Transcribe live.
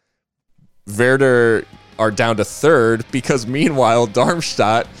Werder are down to third because meanwhile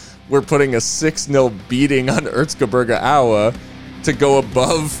Darmstadt were putting a 6-0 beating on Erzgebirge Aue to go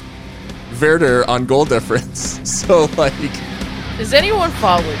above Werder on goal difference. So, like... Is anyone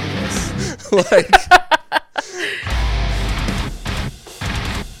following this? Like...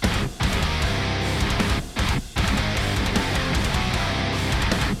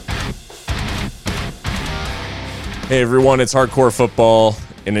 Hey everyone, it's Hardcore Football,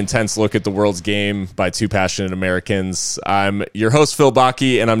 an intense look at the world's game by two passionate Americans. I'm your host, Phil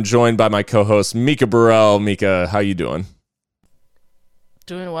Bakke, and I'm joined by my co-host, Mika Burrell. Mika, how you doing?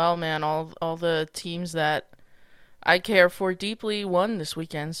 Doing well, man. All the teams that I care for deeply won this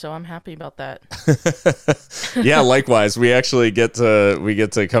weekend, so I'm happy about that. Yeah, likewise. We actually get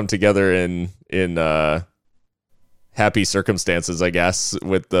to come together in happy circumstances, I guess,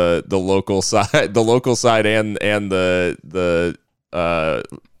 with the local side and the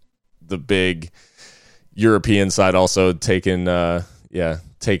big European side also taking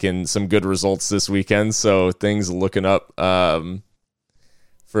some good results this weekend. So things looking up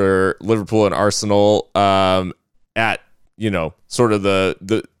for Liverpool and Arsenal at sort of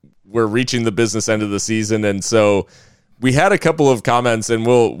the we're reaching the business end of the season, and so we had a couple of comments, and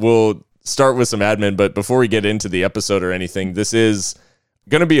we'll start with some admin, but before we get into the episode or anything, this is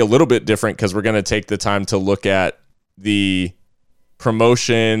going to be a little bit different because we're going to take the time to look at the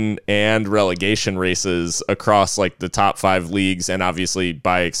promotion and relegation races across like the top 5 leagues and obviously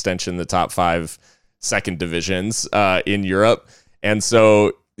by extension the top 5 second divisions in Europe. And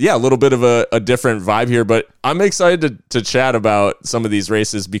so, yeah, a little bit of a different vibe here, but I'm excited to chat about some of these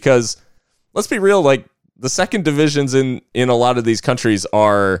races because let's be real, like the second divisions in a lot of these countries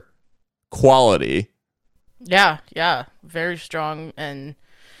are quality. Yeah, very strong and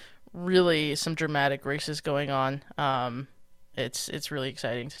really some dramatic races going on. It's really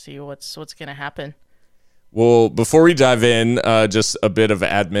exciting to see what's going to happen. Well, before we dive in, just a bit of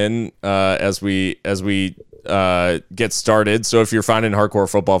admin as we get started. So if you're finding Hardcore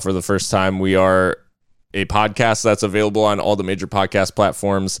Football for the first time, we are a podcast that's available on all the major podcast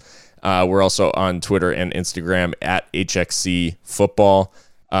platforms. We're also on Twitter and Instagram at HXC Football.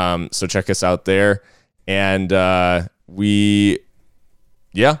 So check us out there. And I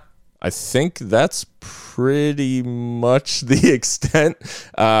think that's pretty much the extent.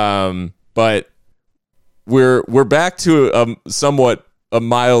 But we're back to somewhat a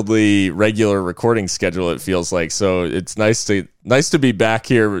mildly regular recording schedule, it feels like. So it's nice to be back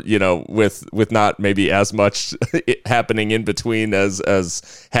here, with not maybe as much happening in between as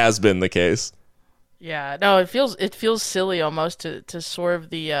has been the case. Yeah, no, it feels silly almost to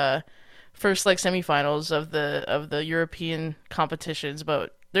swerve the first semifinals of the European competitions,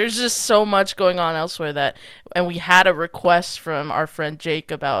 but there's just so much going on elsewhere and we had a request from our friend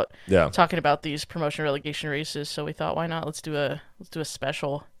Jake about talking about these promotion relegation races, so we thought, why not? Let's do a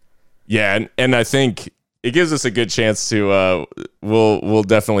special. Yeah, and I think it gives us a good chance to we'll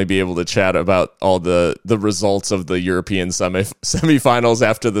definitely be able to chat about all the results of the European semifinals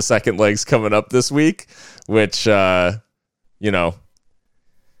after the second leg's coming up this week, which I'm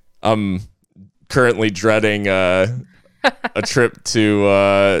currently dreading a trip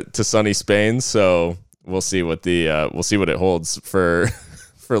to sunny Spain, so we'll see what it holds for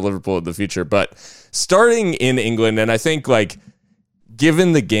Liverpool in the future. But starting in England, and I think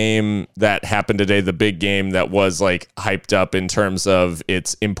given the game that happened today, the big game that was hyped up in terms of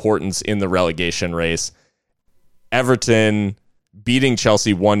its importance in the relegation race, Everton beating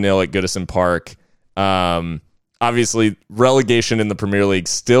Chelsea 1-0 at Goodison Park. Obviously, relegation in the Premier League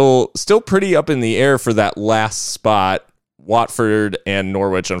still pretty up in the air for that last spot. Watford and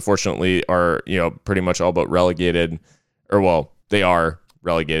Norwich, unfortunately, are pretty much all but relegated, they are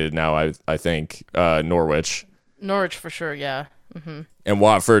relegated now. I think Norwich for sure, yeah. Mm-hmm. And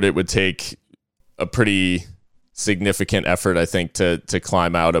Watford, it would take a pretty significant effort, I think, to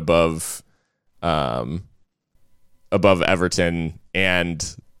climb out above Everton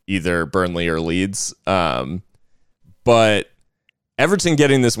and either Burnley or Leeds. But Everton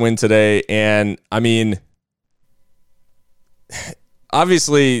getting this win today, and I mean,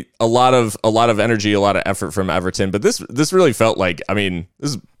 obviously a lot of energy, a lot of effort from Everton, but this really felt like, I mean,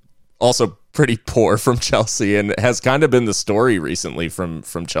 this is also pretty poor from Chelsea, and it has kind of been the story recently from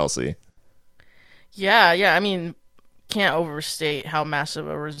Chelsea. Yeah. I mean, can't overstate how massive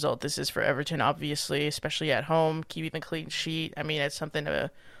a result this is for Everton, obviously, especially at home, keeping the clean sheet. I mean, it's something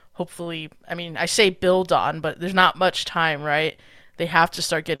to hopefully, I say build on, but there's not much time, right? They have to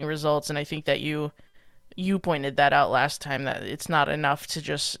start getting results, and I think that you pointed that out last time, that it's not enough to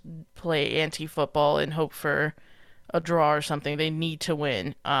just play anti-football and hope for a draw or something. They need to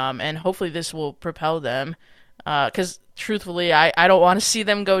win, and hopefully this will propel them. Because truthfully, I don't want to see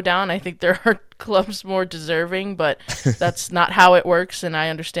them go down. I think there are clubs more deserving, but that's not how it works, and I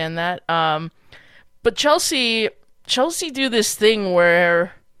understand that. But Chelsea do this thing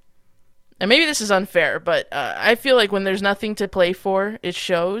where, and maybe this is unfair, but I feel like when there's nothing to play for, it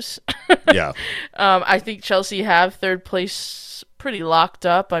shows. Yeah. I think Chelsea have third place pretty locked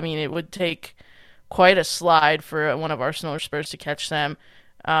up. I mean, it would take quite a slide for one of Arsenal or Spurs to catch them.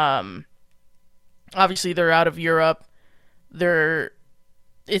 Obviously, they're out of Europe.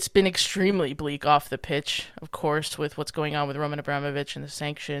 It's been extremely bleak off the pitch, of course, with what's going on with Roman Abramovich and the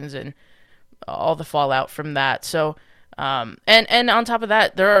sanctions and all the fallout from that. So, and on top of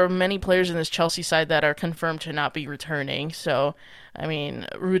that, there are many players in this Chelsea side that are confirmed to not be returning. So, I mean,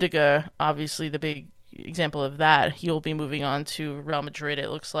 Rudiger, obviously the big example of that. He'll be moving on to Real Madrid, it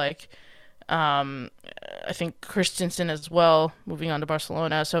looks like. I think Christensen as well, moving on to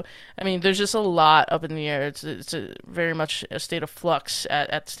Barcelona. So, I mean, there's just a lot up in the air. It's a very much a state of flux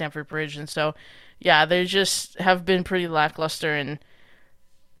at Stamford Bridge. And so, yeah, they just have been pretty lackluster. And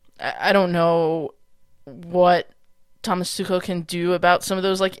I don't know what Thomas Tuchel can do about some of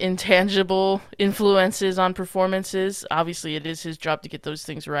those like intangible influences on performances. Obviously, it is his job to get those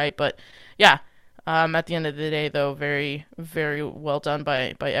things right. But, yeah, at the end of the day, though, very, very well done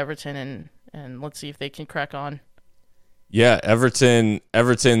by Everton, and let's see if they can crack on. Yeah, Everton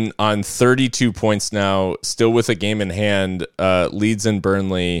on 32 points now, still with a game in hand. Leeds and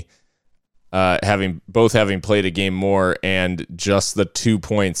Burnley having played a game more, and just the 2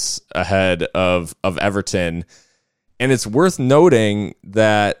 points ahead of Everton. And it's worth noting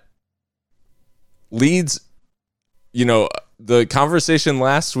that Leeds, the conversation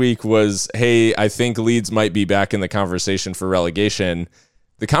last week was, hey, I think Leeds might be back in the conversation for relegation.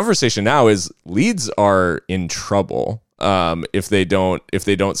 The conversation now is Leeds are in trouble if they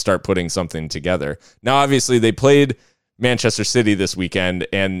don't start putting something together. Now, obviously, they played Manchester City this weekend,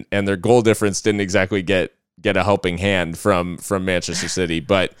 and their goal difference didn't exactly get a helping hand from Manchester City,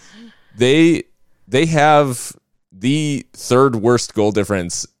 but they have the third worst goal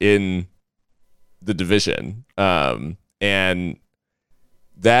difference in the division. And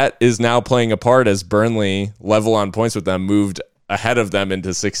that is now playing a part as Burnley, level on points with them, moved ahead of them into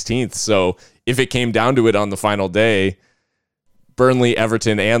 16th. So if it came down to it on the final day, Burnley,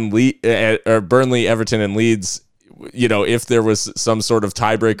 Everton, and Leeds, if there was some sort of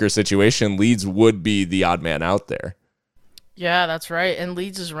tiebreaker situation, Leeds would be the odd man out there. Yeah, that's right. And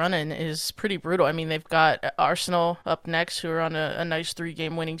Leeds' run-in is pretty brutal. I mean, they've got Arsenal up next, who are on a nice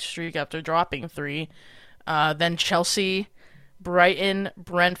 3-game winning streak after dropping 3. Then Chelsea, Brighton,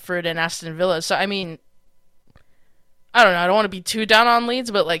 Brentford, and Aston Villa. So, I mean, I don't know. I don't want to be too down on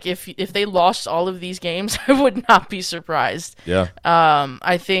Leeds, but like if they lost all of these games, I would not be surprised. Yeah.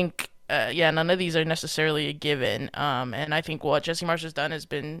 I think, none of these are necessarily a given. And I think what Jesse Marsch has done has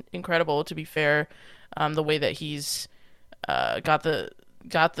been incredible, to be fair. The way that he's got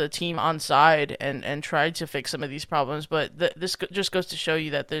the team on side and tried to fix some of these problems. But this just goes to show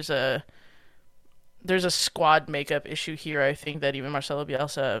you that there's a squad makeup issue here, I think, that even Marcelo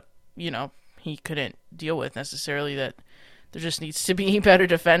Bielsa, he couldn't deal with necessarily, that there just needs to be better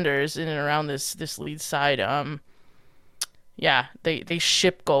defenders in and around this Leeds side. They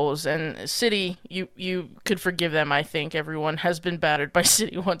ship goals, and City, you could forgive them, I think. Everyone has been battered by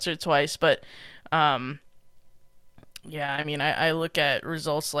City once or twice, but I mean, I look at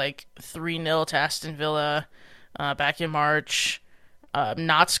results like 3-0 to Aston Villa back in March,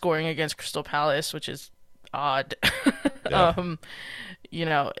 not scoring against Crystal Palace, which is odd. Yeah.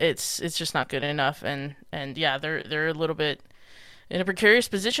 It's just not good enough, and they're a little bit in a precarious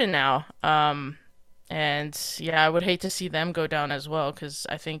position now. I would hate to see them go down as well, because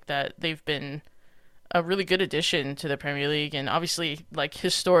I think that they've been a really good addition to the Premier League, and obviously, like,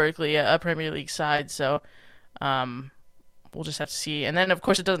 historically a Premier League side. So, we'll just have to see. And then, of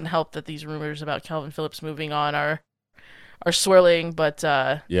course, it doesn't help that these rumors about Calvin Phillips moving on are swirling, but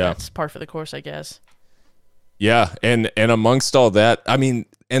that's par for the course, I guess. Yeah, and amongst all that, I mean,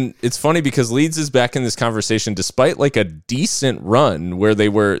 and it's funny because Leeds is back in this conversation despite like a decent run where they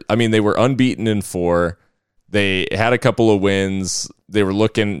were unbeaten in 4. They had a couple of wins. They were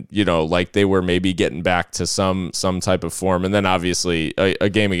looking, like they were maybe getting back to some type of form. And then obviously a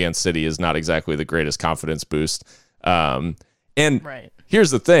game against City is not exactly the greatest confidence boost. And right.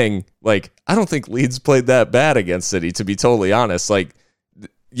 Here's the thing, like, I don't think Leeds played that bad against City, to be totally honest. Like,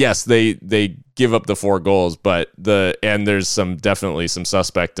 yes, they give up the 4 goals, and there's definitely some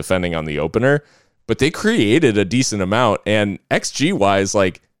suspect defending on the opener, but they created a decent amount, and XG wise,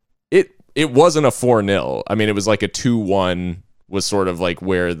 like, it wasn't a 4-0. I mean, it was like a 2-1 was sort of like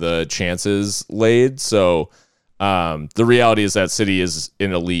where the chances laid. So the reality is that City is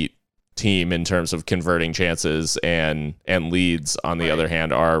an elite team in terms of converting chances, and Leeds, on the other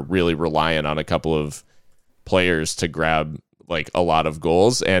hand, are really reliant on a couple of players to grab like a lot of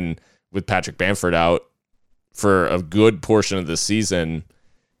goals. And with Patrick Bamford out for a good portion of the season,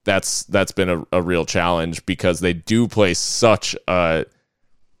 that's been a real challenge, because they do play such a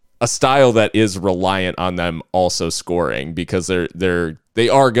style that is reliant on them also scoring, because they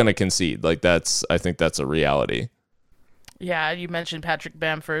are going to concede. Like I think that's a reality. Yeah, you mentioned Patrick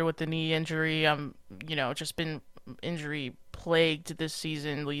Bamford with the knee injury. Just been injury plagued this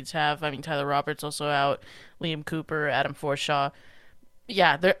season. Leeds have. I mean, Tyler Roberts also out. Liam Cooper, Adam Forshaw.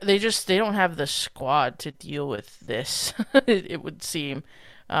 Yeah, they don't have the squad to deal with this. it would seem.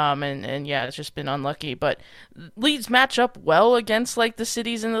 And yeah, it's just been unlucky. But Leeds match up well against like the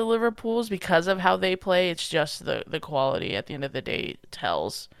Cities and the Liverpools because of how they play. It's just the quality at the end of the day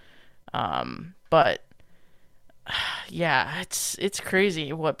tells. But yeah, it's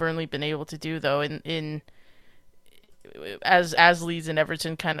crazy what Burnley been able to do though. As Leeds and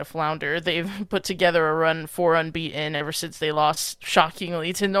Everton kind of flounder, they've put together a run 4 unbeaten ever since they lost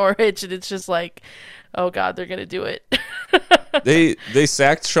shockingly to Norwich, and it's just like, oh god, they're gonna do it. They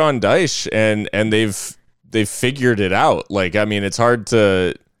sacked Sean Dyche, and they've figured it out. Like, I mean, it's hard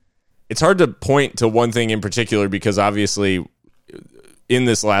to point to one thing in particular, because obviously in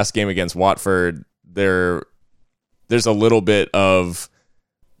this last game against Watford, there's a little bit of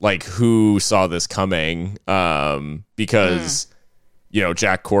like who saw this coming, because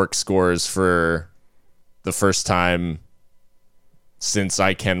Jack Cork scores for the first time since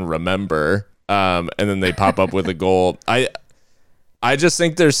I can remember, and then they pop up with a goal. I just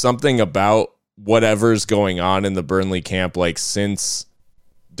think there's something about whatever's going on in the Burnley camp, like since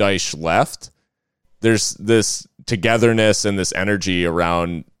Dyche left, there's this togetherness and this energy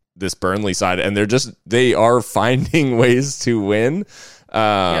around this Burnley side, and they are finding ways to win.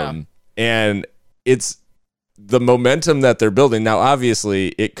 And it's the momentum that they're building. Now, obviously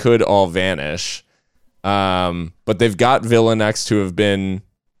it could all vanish. But they've got Villa next, who have been,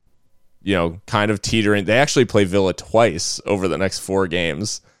 kind of teetering. They actually play Villa twice over the next 4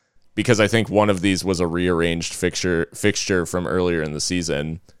 games, because I think one of these was a rearranged fixture from earlier in the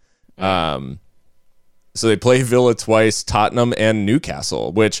season. So they play Villa twice, Tottenham and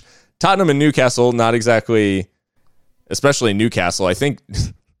Newcastle, which Tottenham and Newcastle, not exactly, especially Newcastle. I think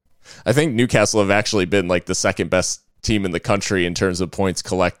Newcastle have actually been like the second best team in the country in terms of points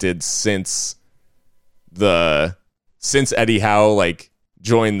collected since Eddie Howe like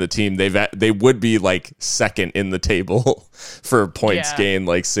joined the team. They would be like second in the table for points gained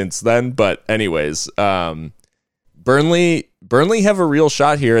like since then. But anyways, Burnley have a real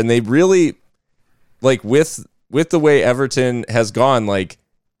shot here, and they really like with the way Everton has gone. Like,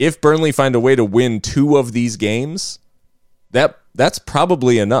 if Burnley find a way to win 2 of these games, that's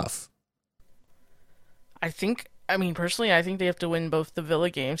probably enough. Personally, I think they have to win both the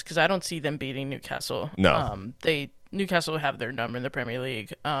Villa games, because I don't see them beating Newcastle. No. Newcastle have their number in the Premier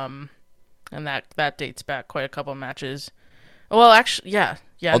League, and that dates back quite a couple matches. Well, actually, yeah.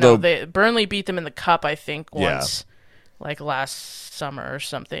 Although, Burnley beat them in the cup, I think, once, like last summer or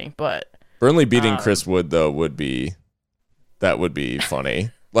something. But Burnley beating Chris Wood though would be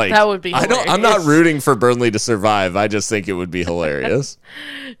funny. Like, that would be hilarious. I'm not rooting for Burnley to survive. I just think it would be hilarious.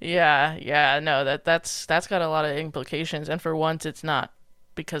 No, that's got a lot of implications, and for once it's not,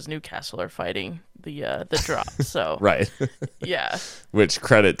 because Newcastle are fighting the drop. So right. Yeah. Which,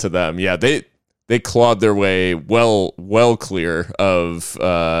 credit to them. Yeah, they clawed their way well clear of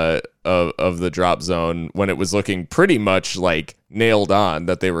the drop zone when it was looking pretty much like nailed on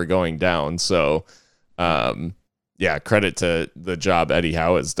that they were going down. So yeah, credit to the job Eddie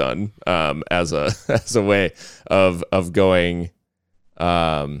Howe has done as a way of going,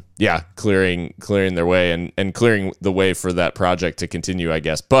 clearing their way and clearing the way for that project to continue, I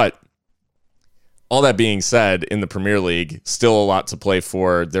guess. But all that being said, in the Premier League, still a lot to play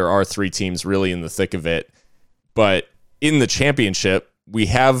for. There are 3 teams really in the thick of it. But in the Championship, we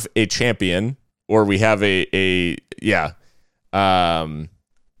have a champion, or we have I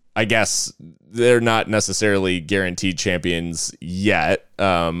guess they're not necessarily guaranteed champions yet,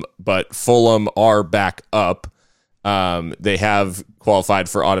 but Fulham are back up. They have qualified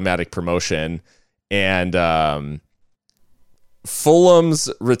for automatic promotion, and Fulham's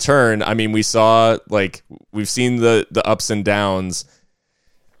return, I mean, we've seen the ups and downs.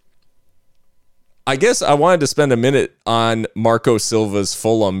 I guess I wanted to spend a minute on Marco Silva's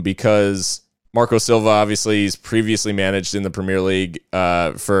Fulham, because Marco Silva, obviously, he's previously managed in the Premier League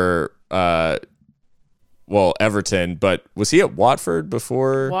for Everton, but was he at Watford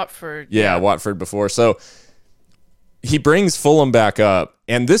before? Watford. Yeah, Watford before. So he brings Fulham back up,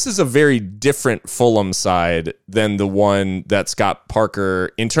 and this is a very different Fulham side than the one that Scott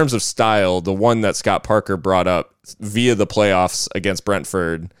Parker, in terms of style, the one that Scott Parker brought up via the playoffs against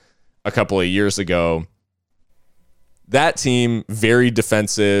Brentford a couple of years ago. That team, very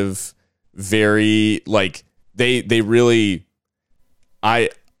defensive, very, like, they really, I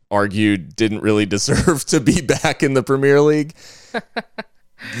argued, didn't really deserve to be back in the Premier League.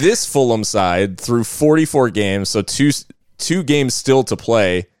 This Fulham side, through 44 games, so two games still to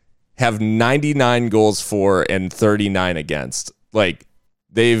play, have 99 goals for and 39 against. Like,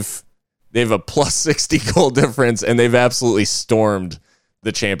 they've a plus 60 goal difference, and they've absolutely stormed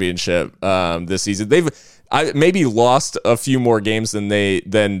the championship this season. They've maybe lost a few more games than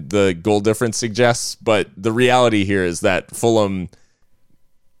the goal difference suggests, but the reality here is that Fulham,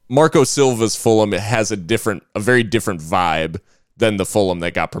 Marco Silva's Fulham, has a very different vibe than the Fulham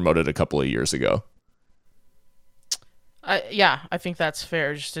that got promoted a couple of years ago. I think that's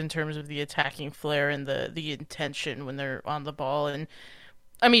fair, just in terms of the attacking flair and the intention when they're on the ball. And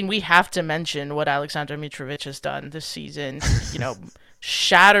I mean, we have to mention what Aleksandar Mitrovic has done this season,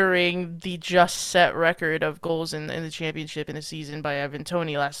 shattering the just set record of goals in the championship in a season by Ivan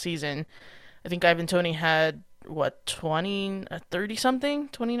Toney last season. I think Ivan Toney had, 30 something,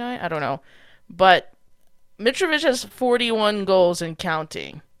 29? I don't know. But Mitrovic has 41 goals and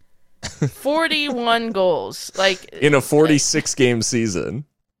counting. 41 goals. Like, in a 46-game season.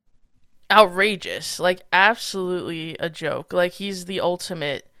 Outrageous. Like, absolutely a joke. Like, he's the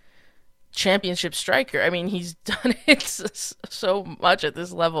ultimate championship striker. I mean, he's done it so much at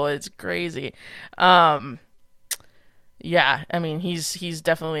this level. It's crazy. Yeah, I mean, he's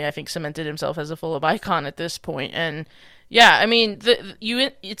definitely, I think, cemented himself as a Fulham icon at this point. And yeah, I mean,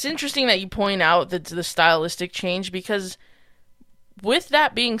 it's interesting that you point out the stylistic change, because with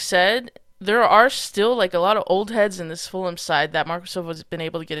that being said, there are still, like, a lot of old heads in this Fulham side that Marco Silva has been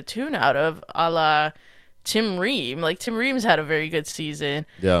able to get a tune out of, a la Tim Ream. Like, Tim Ream's had a very good season.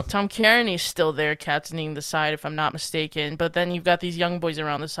 Yeah. Tom Kearney's still there captaining the side, if I'm not mistaken. But then you've got these young boys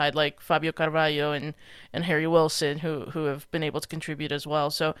around the side, like Fabio Carvalho and Harry Wilson, who have been able to contribute as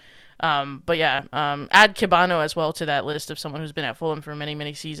well. So, add Kebano as well to that list of someone who's been at Fulham for many,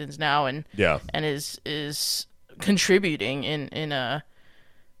 many seasons now, and is contributing in a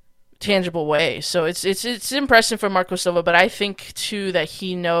tangible way. So it's impressive for Marco Silva, but I think too that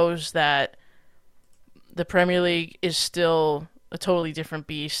he knows that the Premier League is still a totally different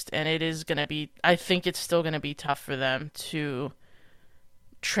beast, and I think it's still going to be tough for them to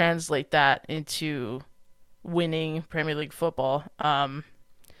translate that into winning Premier League football.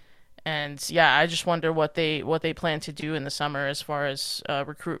 And yeah, I just wonder what they plan to do in the summer as far as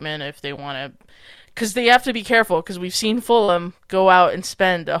recruitment, if they want to, because they have to be careful, because we've seen Fulham go out and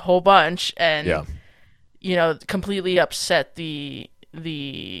spend a whole bunch and completely upset the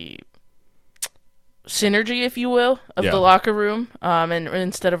synergy, if you will, of the locker room, and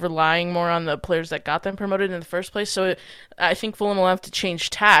instead of relying more on the players that got them promoted in the first place. So I think Fulham will have to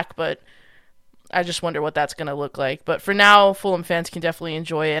change tack, but I just wonder what that's going to look like. But for now, Fulham fans can definitely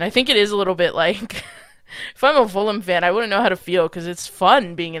enjoy it. And I think it is a little bit like, if I'm a Fulham fan, I wouldn't know how to feel, because it's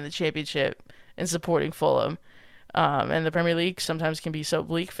fun being in the championship and supporting Fulham. And the Premier League sometimes can be so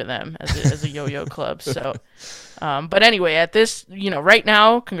bleak for them as a yo-yo club. So, but anyway, at this, right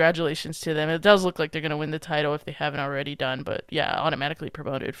now, congratulations to them. It does look like they're going to win the title if they haven't already done. But yeah, automatically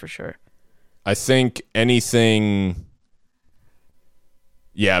promoted for sure. I think anything,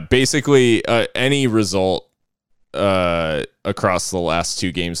 basically any result across the last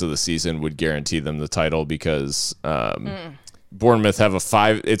two games of the season would guarantee them the title, because Bournemouth have a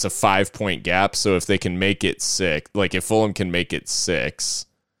 5-point gap. So if they can make it 6, like if Fulham can make it 6,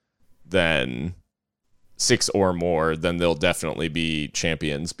 then 6 or more, then they'll definitely be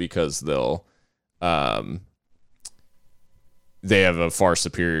champions, because they have a far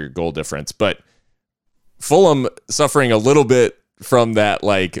superior goal difference. But Fulham suffering a little bit from that,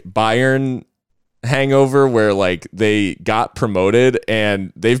 like, Bayern hangover, where, like, they got promoted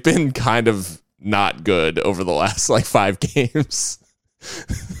and they've been kind of not good over the last, like, 5 games.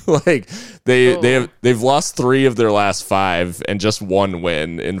 Like, they've lost 3 of their last 5 and just 1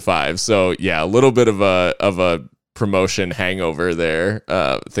 win in 5. So yeah, a little bit of a promotion hangover there.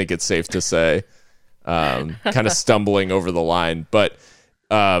 I think it's safe to say, kind of stumbling over the line. But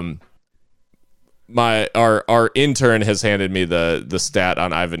our intern has handed me the stat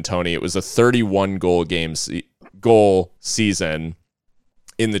on Ivan Toney. It was a 31 goal season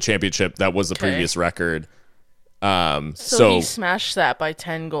in the championship. That was the previous record. So he smashed that by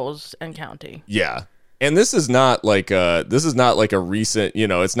 10 goals and counting. Yeah. And this is not like a recent,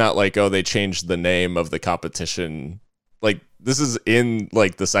 it's not like, oh, they changed the name of the competition. Like, this is in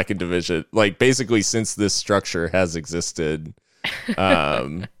like the second division, like basically since this structure has existed.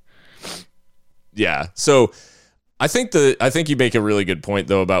 Yeah. So I think you make a really good point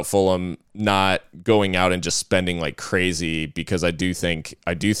though about Fulham not going out and just spending like crazy, because I do think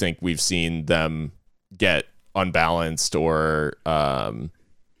we've seen them get unbalanced or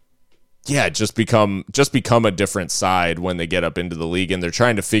just become a different side when they get up into the league and they're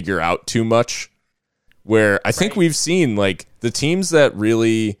trying to figure out too much. Where I think we've seen like the teams that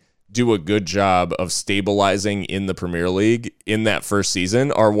really do a good job of stabilizing in the Premier League in that first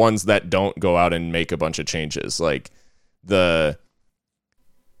season are ones that don't go out and make a bunch of changes. Like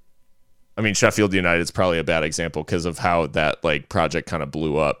Sheffield United is probably a bad example because of how that like project kind of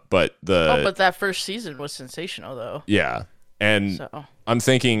blew up. But but that first season was sensational though. Yeah. And so I'm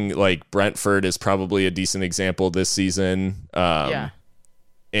thinking like Brentford is probably a decent example this season. And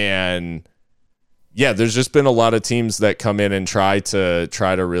yeah, there's just been a lot of teams that come in and try to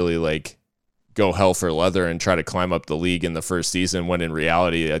really like go hell for leather and try to climb up the league in the first season, when in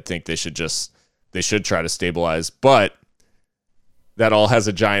reality, I think they should try to stabilize. But that all has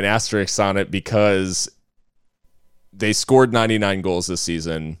a giant asterisk on it because they scored 99 goals this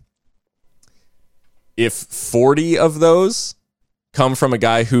season. If 40 of those come from a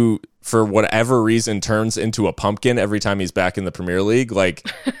guy who, for whatever reason, turns into a pumpkin every time he's back in the Premier League, like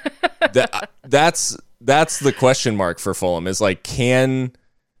that's the question mark for Fulham, is like, can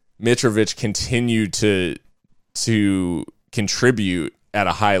Mitrovic continue to contribute at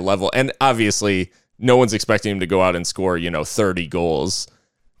a high level? And obviously no one's expecting him to go out and score, 30 goals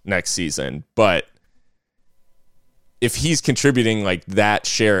next season. But if he's contributing like that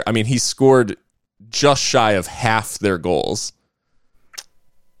share, I mean, he scored just shy of half their goals.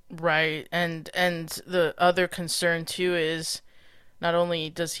 Right. And the other concern too is not only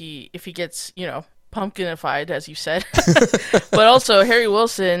does if he gets, pumpkinified, as you said, but also Harry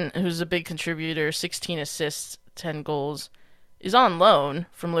Wilson, who's a big contributor, 16 assists, 10 goals, is on loan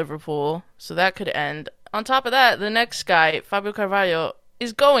from Liverpool. So that could end. On top of that, the next guy, Fabio Carvalho,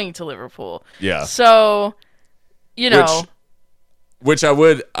 is going to Liverpool. Yeah. So, Which I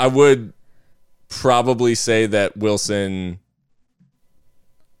would probably say that Wilson,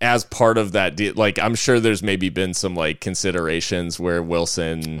 as part of that deal, like, I'm sure there's maybe been some like considerations where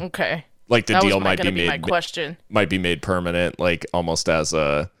Wilson, okay, like the that deal was might be my question, might be made permanent, like almost as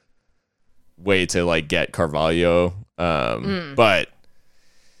a way to like get Carvalho. But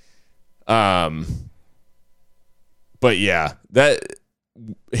yeah, that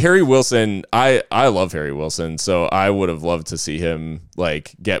Harry Wilson, I love Harry Wilson, so I would have loved to see him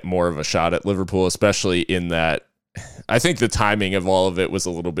like get more of a shot at Liverpool, especially in that I think the timing of all of it was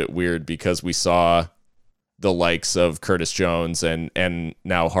a little bit weird because we saw the likes of Curtis Jones and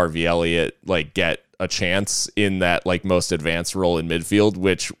now Harvey Elliott like get a chance in that like most advanced role in midfield,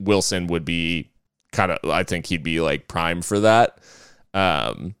 which Wilson would be I think he'd be like prime for that.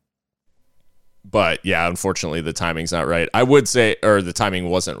 But yeah, unfortunately the timing's not right. I would say, or the timing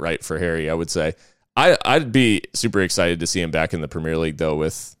wasn't right for Harry, I would say. I'd be super excited to see him back in the Premier League though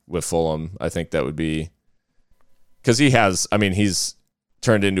with Fulham. I think that would be, because he's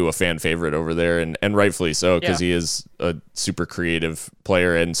turned into a fan favorite over there, and rightfully so, because he is a super creative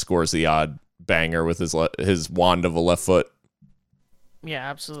player and scores the odd banger with his wand of a left foot. Yeah,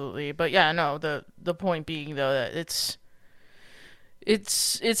 absolutely. But yeah, no, the point being though that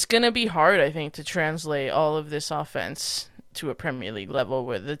it's gonna be hard, I think, to translate all of this offense to a Premier League level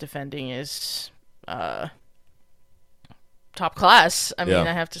where the defending is top class. I mean,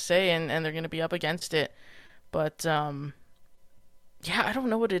 I have to say, and they're gonna be up against it. But yeah, I don't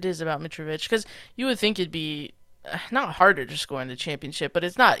know what it is about Mitrovic, because you would think it'd be not harder to score in the Championship, but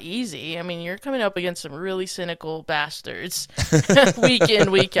it's not easy. I mean, you're coming up against some really cynical bastards week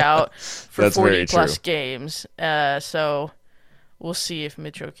in, week out for 40-plus games. So we'll see if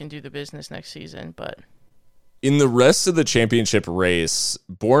Mitro can do the business next season. But in the rest of the Championship race,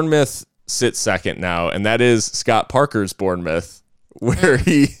 Bournemouth sits second now, and that is Scott Parker's Bournemouth, where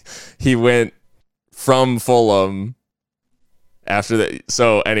he went from Fulham after that.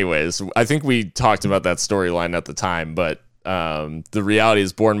 So anyways, I think we talked about that storyline at the time, but the reality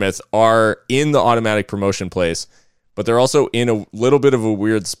is Bournemouth are in the automatic promotion place, but they're also in a little bit of a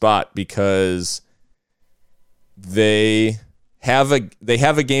weird spot because they have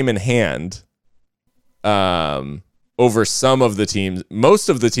a game in hand over some of the teams. Most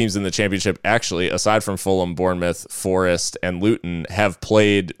of the teams in the Championship, actually, aside from Fulham, Bournemouth, Forest, and Luton, have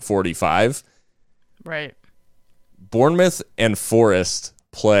played 45. Right. Bournemouth and Forest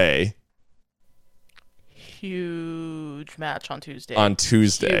play Huge match on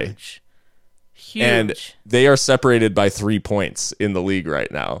Tuesday. Huge. And they are separated by 3 points in the league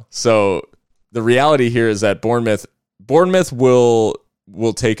right now. So the reality here is that Bournemouth will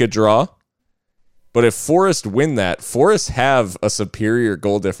take a draw. But if Forest win that, Forest have a superior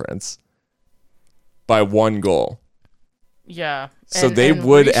goal difference by 1 goal. Yeah. So they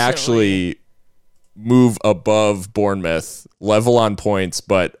would actually move above Bournemouth, level on points,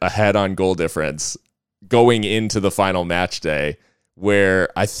 but ahead on goal difference going into the final match day, where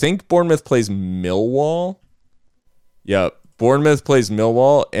I think Bournemouth plays Millwall. Yep. Bournemouth plays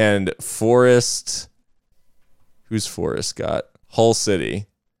Millwall, and Forest... Who's Forest got? Hull City.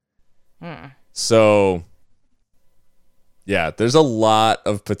 So, yeah, there's a lot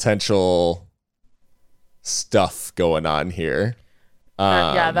of potential stuff going on here.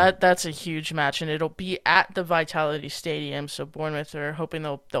 That's a huge match, and it'll be at the Vitality Stadium. So Bournemouth are hoping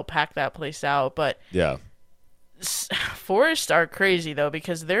they'll pack that place out. But yeah, Forest are crazy though,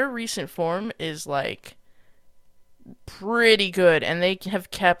 because their recent form is like pretty good, and they have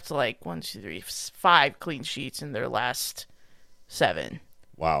kept like 5 clean sheets in their last 7.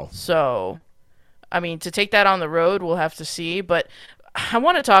 Wow. So, I mean, to take that on the road, we'll have to see. But I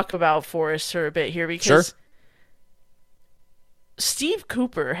want to talk about Forest for a bit here because Steve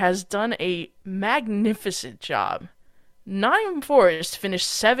Cooper has done a magnificent job. Nottingham Forest finished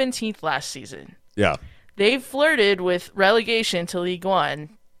 17th last season. Yeah. They've flirted with relegation to League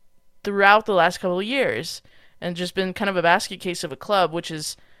One throughout the last couple of years and just been kind of a basket case of a club, which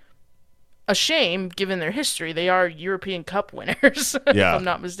is a shame given their history. They are European Cup winners, if I'm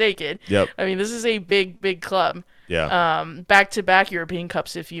not mistaken. Yep. I mean, this is a big club. Yeah. Back-to-back European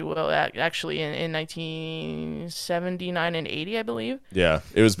Cups, if you will, actually in 1979 and 80, I believe. Yeah.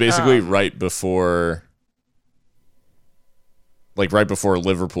 It was basically right before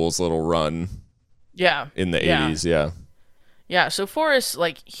Liverpool's little run. Yeah. In the 80s, yeah. Yeah, so Forest,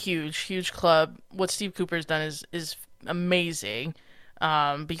 like, huge club. What Steve Cooper's done is amazing.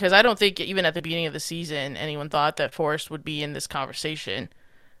 Because I don't think even at the beginning of the season anyone thought that Forest would be in this conversation.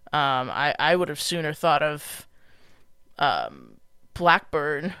 I would have sooner thought of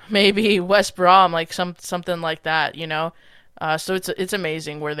Blackburn, maybe West Brom, like something like that, you know. So it's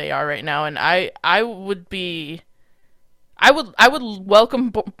amazing where they are right now, and I would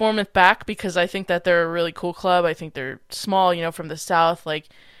welcome Bournemouth back because I think that they're a really cool club. I think they're small, you know, from the south, like.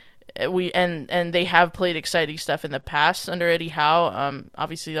 And they have played exciting stuff in the past under Eddie Howe.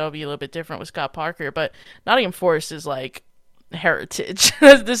 Obviously that'll be a little bit different with Scott Parker, but Nottingham Forest is like heritage.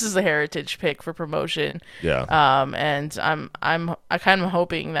 This is a heritage pick for promotion. Yeah. And I kind of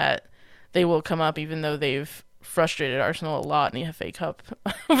hoping that they will come up, even though they've frustrated Arsenal a lot in the FA Cup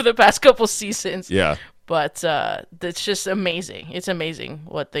over the past couple seasons. Yeah. But it's just amazing. It's amazing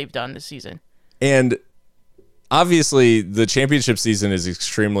what they've done this season. And obviously, the championship season is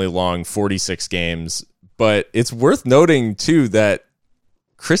extremely long, 46 games, but it's worth noting, too, that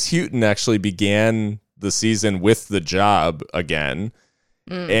Chris Hughton actually began the season with the job again,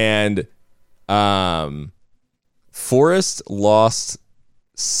 and Forest lost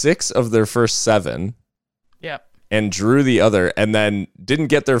 6 of their first 7 and drew the other, and then didn't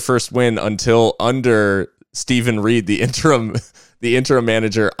get their first win until under Stephen Reed, the interim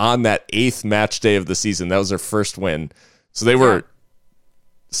manager, on that 8th match day of the season. That was their first win. So they were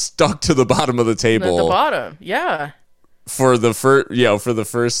stuck to the bottom of the table. At the bottom, yeah. For the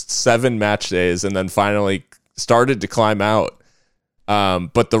first 7 match days, and then finally started to climb out.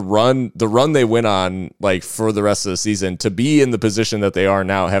 But the run they went on, like, for the rest of the season, to be in the position that they are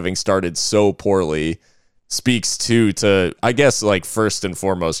now, having started so poorly, speaks to I guess, like, first and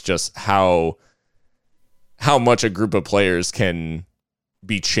foremost, just how much a group of players can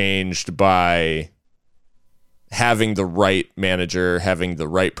be changed by having the right manager, having the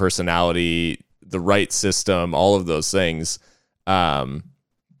right personality, the right system, all of those things.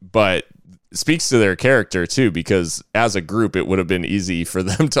 But it speaks to their character too, because as a group, it would have been easy for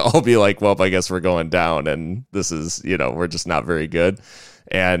them to all be like, well, I guess we're going down and this is, we're just not very good.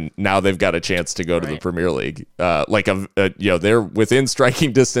 And now they've got a chance to go to the Premier League. They're within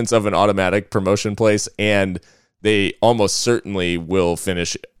striking distance of an automatic promotion place, and they almost certainly will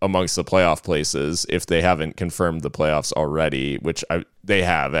finish amongst the playoff places if they haven't confirmed the playoffs already, which they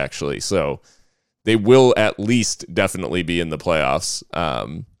have actually. So they will at least definitely be in the playoffs.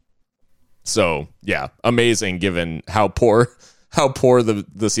 So yeah, amazing given how poor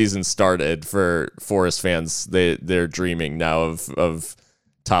the season started for Forest fans. They're dreaming now of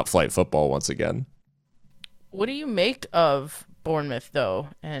top flight football once again. What do you make of Bournemouth though,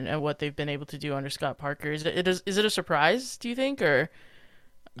 and what they've been able to do under Scott Parker. Is it a surprise? Do you think, or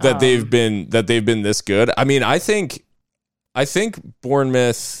that um, they've been this good? I mean, I think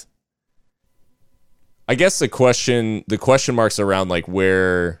Bournemouth. I guess the question marks around like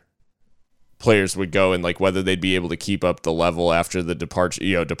where players would go and like whether they'd be able to keep up the level after the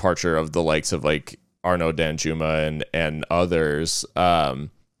departure of the likes of like Arnaud Danjuma and others. I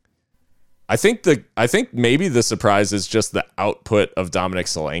think maybe the surprise is just the output of Dominic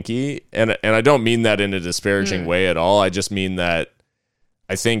Solanke, and I don't mean that in a disparaging way at all. I just mean that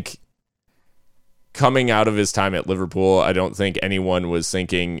I think coming out of his time at Liverpool, I don't think anyone was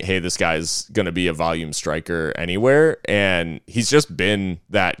thinking, hey, this guy's going to be a volume striker anywhere. And he's just been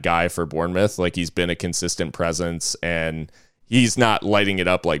that guy for Bournemouth. Like, he's been a consistent presence, and he's not lighting it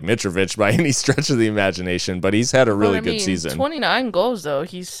up like Mitrovic by any stretch of the imagination, but he's had a really good season. 29 goals, though.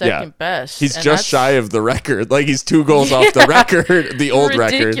 He's second best. He's just shy of the record. Like, he's 2 goals off the record, the old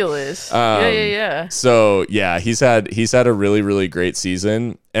record. Ridiculous. Yeah. So, yeah, he's had a really, really great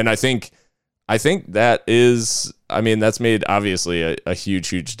season. And I think that is, I mean, that's made obviously a huge,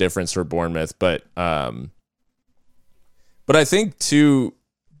 huge difference for Bournemouth. But I think too,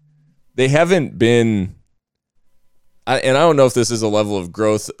 they haven't been, and I don't know if this is a level of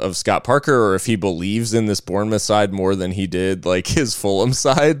growth of Scott Parker or if he believes in this Bournemouth side more than he did like his Fulham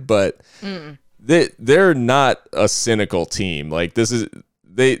side, but they're not a cynical team. Like, this is,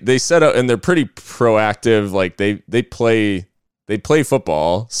 they set up and they're pretty proactive. Like they play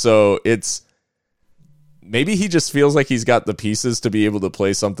football. So it's, maybe he just feels like he's got the pieces to be able to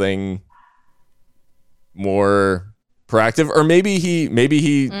play something more proactive, or maybe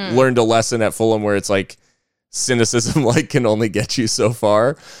he learned a lesson at Fulham where it's like cynicism like can only get you so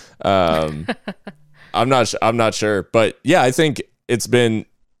far. I'm not sure, but yeah, I think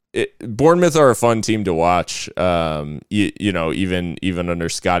Bournemouth are a fun team to watch. You know, even under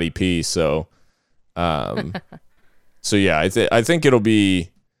Scotty P. So yeah, I think it'll be.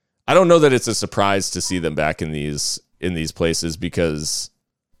 I don't know that it's a surprise to see them back in these places because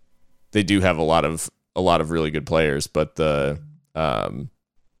they do have a lot of really good players, but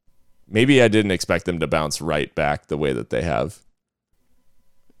maybe I didn't expect them to bounce right back the way that they have.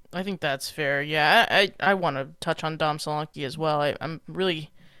 I think that's fair. Yeah, I want to touch on Dom Solanke as well. I'm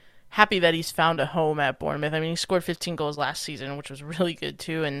really happy that he's found a home at Bournemouth. I mean, he scored 15 goals last season, which was really good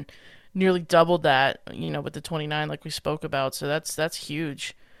too, and nearly doubled that, you know, with the 29 like we spoke about. So that's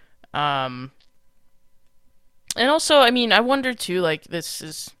huge. And also, I mean, I wonder too, like, this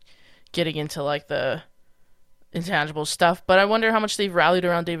is getting into like the intangible stuff, but I wonder how much they've rallied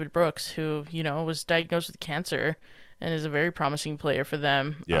around David Brooks, who, you know, was diagnosed with cancer and is a very promising player for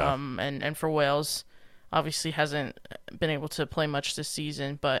them. Yeah. And for Wales, obviously hasn't been able to play much this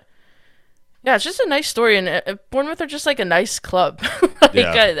season, but yeah, it's just a nice story, and Bournemouth are just like a nice club. Like,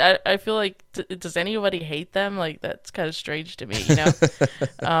 yeah. I feel like, does anybody hate them? Like, that's kind of strange to me, you know?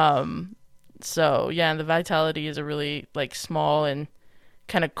 So yeah, and the Vitality is a really like small and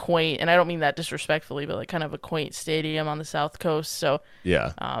kind of quaint, and I don't mean that disrespectfully, but like kind of a quaint stadium on the south coast. So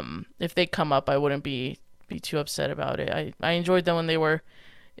yeah, if they come up, I wouldn't be too upset about it. I enjoyed them when they were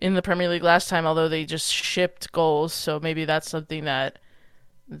in the Premier League last time, although they just shipped goals. So maybe that's something that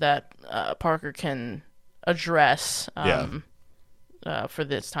Parker can address for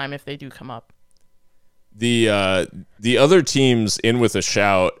this time if they do come up. The other teams in with a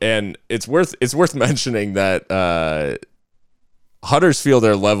shout, and it's worth mentioning that Huddersfield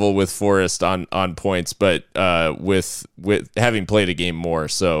are level with Forest on points, but with having played a game more,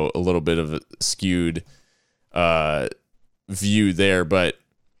 so a little bit of a skewed view there. But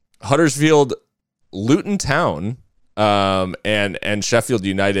Huddersfield, Luton Town, and Sheffield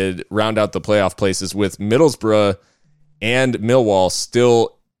United round out the playoff places, with Middlesbrough and Millwall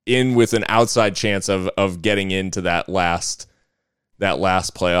still in with an outside chance of getting into that last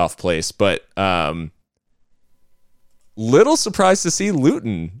playoff place. But little surprised to see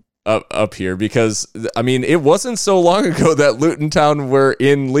Luton up here, because I mean, it wasn't so long ago that Luton Town were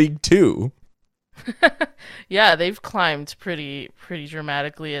in League Two. Yeah, they've climbed pretty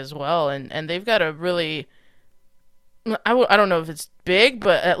dramatically as well, and they've got a really, I don't know if it's big,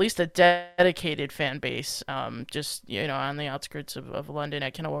 but at least a dedicated fan base. Just, you know, on the outskirts of London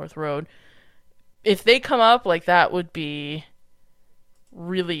at Kenilworth Road. If they come up, like, that would be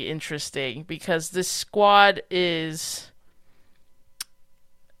really interesting, because this squad is,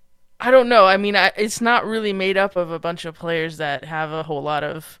 I don't know. I mean, it's not really made up of a bunch of players that have a whole lot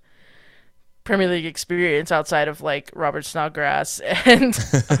of Premier League experience outside of like Robert Snodgrass and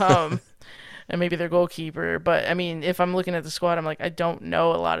maybe their goalkeeper. But I mean, if I'm looking at the squad, I'm like, I don't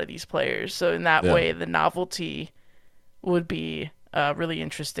know a lot of these players. So in that way, the novelty would be really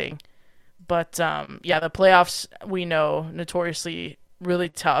interesting. But yeah, the playoffs we know notoriously really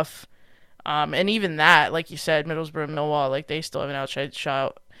tough. And even that, like you said, Middlesbrough and Millwall, like they still have an outside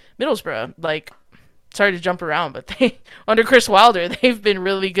shot. Middlesbrough, like sorry to jump around, but they under Chris Wilder, they've been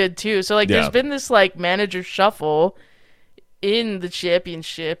really good too. So like there's Yeah. been this like manager shuffle in the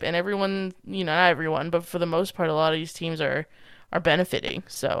championship, and everyone, not everyone, but for the most part, a lot of these teams are benefiting.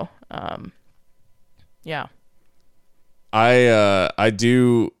 So yeah. I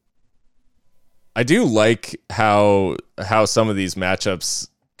do like how some of these matchups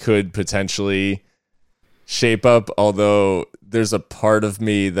could potentially shape up, although there's a part of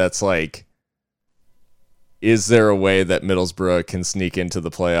me that's like, is there a way that Middlesbrough can sneak into the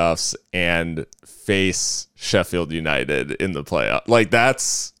playoffs and face Sheffield United in the playoff? Like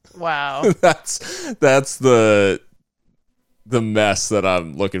that's Wow. that's the mess that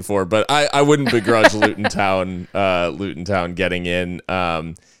I'm looking for. But I wouldn't begrudge Luton Town getting in.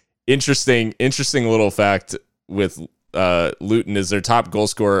 Interesting little fact with Luton is their top goal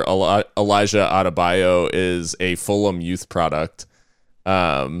scorer Elijah Adebayo is a Fulham youth product.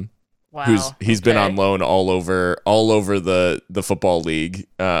 Wow. He's been on loan all over the football league,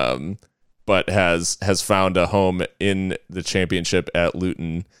 but has found a home in the championship at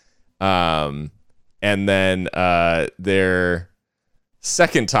Luton. And then their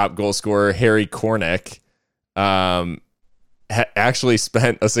second top goal scorer, Harry Cornick, actually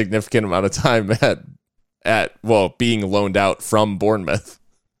spent a significant amount of time at being loaned out from Bournemouth.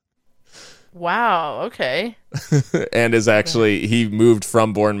 Wow. Okay. And he moved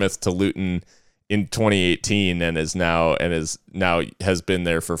from Bournemouth to Luton in 2018 and has been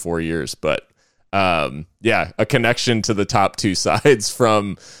there for 4 years. But a connection to the top two sides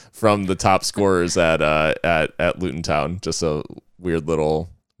from the top scorers at Luton Town. Just a weird little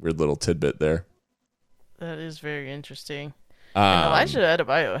tidbit there. That is very interesting. And Elijah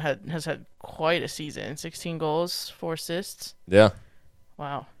Adebayo has had quite a season. 16 goals, 4 assists. Yeah.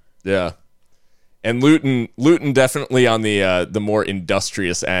 Wow. Yeah. And Luton definitely on the more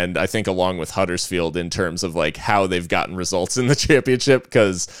industrious end, I think, along with Huddersfield in terms of like how they've gotten results in the championship,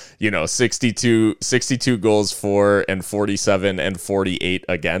 because 62 goals for and 47 and 48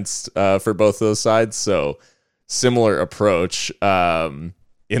 against for both those sides. So similar approach in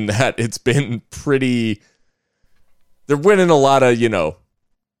that it's been pretty. They're winning a lot of 2-0s,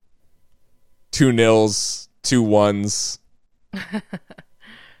 2-1s.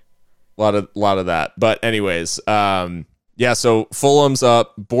 A lot of that. But anyways, so Fulham's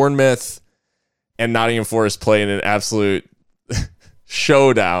up. Bournemouth and Nottingham Forest playing an absolute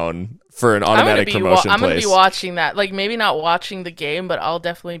showdown for an automatic promotion place. I'm going to be watching that. Like, maybe not watching the game, but I'll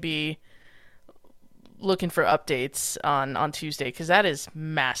definitely be looking for updates on Tuesday, because that is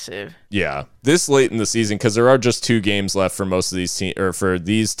massive. Yeah. This late in the season, because there are just 2 games left for most of these for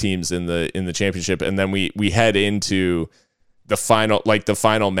these teams in the championship, and then we head into the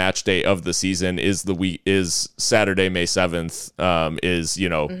final match day of the season is Saturday, May 7th,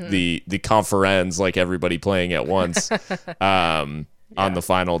 the conference, like everybody playing at once on the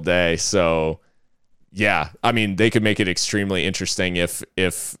final day. So yeah, I mean, they could make it extremely interesting if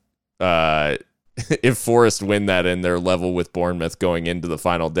Forest win that and they're level with Bournemouth going into the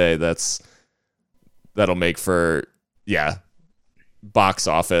final day. That'll make for box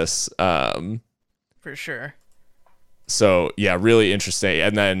office for sure. So yeah, really interesting.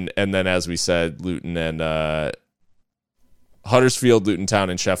 And then as we said, Luton and Huddersfield, Luton Town,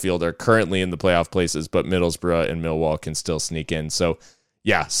 and Sheffield are currently in the playoff places, but Middlesbrough and Millwall can still sneak in. So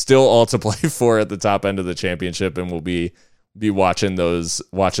yeah, still all to play for at the top end of the championship, and we'll be watching those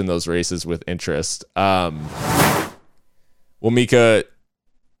races with interest. Well, Mika,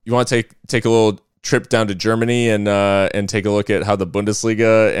 you want to take a little trip down to Germany and take a look at how the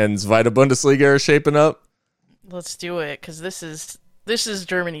Bundesliga and Zweite Bundesliga are shaping up? Let's do it, because this is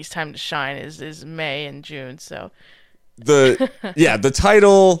Germany's time to shine. Is May and June. So the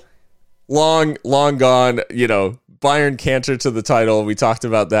title long gone. Bayern canter to the title. We talked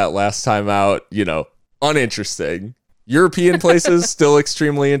about that last time out. Uninteresting. European places still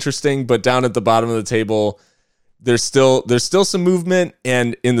extremely interesting, but down at the bottom of the table, there's still some movement,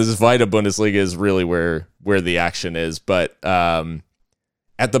 and in the Zweite Bundesliga is really where the action is. But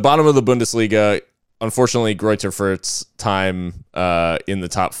at the bottom of the Bundesliga, unfortunately, Greuther Fürth's time in the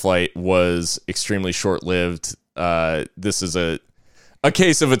top flight was extremely short-lived. This is a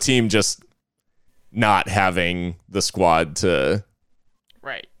case of a team just not having the squad to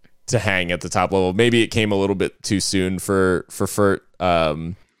hang at the top level. Maybe it came a little bit too soon for Fürth. A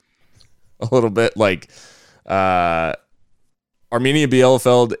little bit like Arminia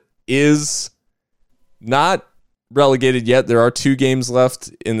Bielefeld is not relegated yet. There are 2 games left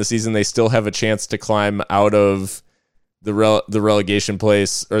in the season. They still have a chance to climb out of the relegation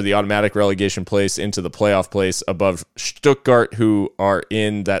place, or the automatic relegation place, into the playoff place above Stuttgart, who are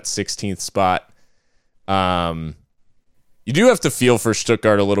in that 16th spot. You do have to feel for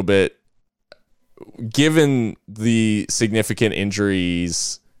Stuttgart a little bit, given the significant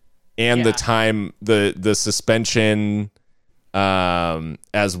injuries and the time, the suspension,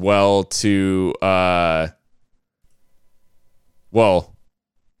 as well to,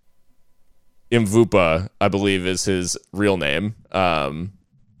 Mvupa, I believe, is his real name. Silas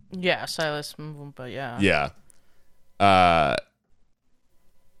Mvumpa, Yeah.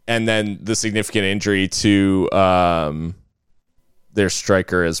 And then the significant injury to their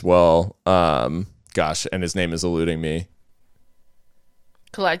striker as well. And his name is eluding me.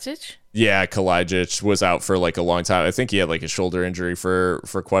 Kalajdzic? Yeah, Kalajdzic was out for like a long time. I think he had like a shoulder injury for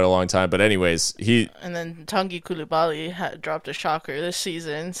quite a long time. But anyways, and then Tanguy Coulibaly had dropped a shocker this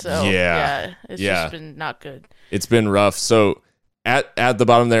season. So it's just been not good. It's been rough. So at the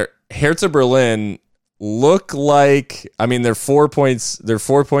bottom there, Hertha Berlin look like, I mean, they're 4 points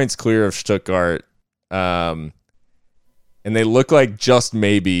clear of Stuttgart. And they look like just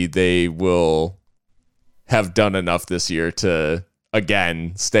maybe they will have done enough this year to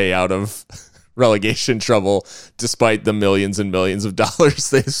again stay out of relegation trouble, despite the millions and millions of dollars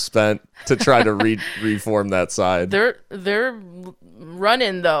they've spent to try to reform that side. Their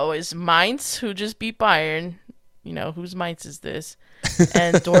run-in though is Mainz, who just beat Bayern. You know, whose Mainz is this?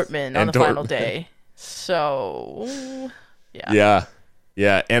 And Dortmund on the final day. So yeah,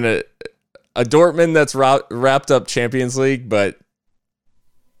 and a Dortmund that's wrapped up Champions League, but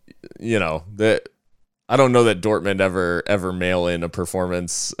you know that. I don't know that Dortmund ever mail in a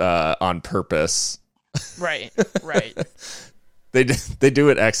performance on purpose. Right. They do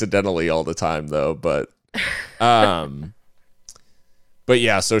it accidentally all the time though, but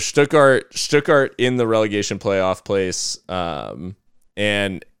yeah. So Stuttgart in the relegation playoff place,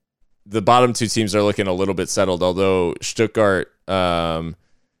 and the bottom 2 teams are looking a little bit settled. Although Stuttgart have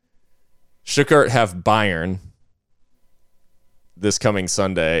Bayern this coming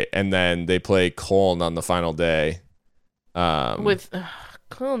Sunday, and then they play Köln on the final day.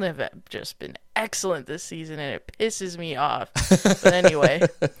 Köln have just been excellent this season, and it pisses me off. But anyway.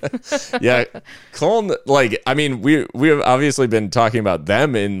 Yeah, Köln, like, I mean, we have obviously been talking about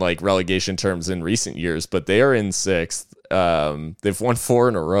them in like relegation terms in recent years, but they are in 6th. They've won 4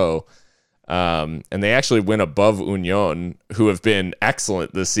 in a row. And they actually win above Union, who have been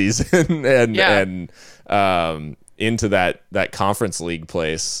excellent this season, and into that conference league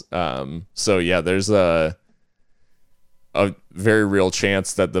place. So yeah, there's a very real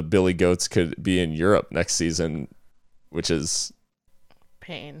chance that the Billy Goats could be in Europe next season, which is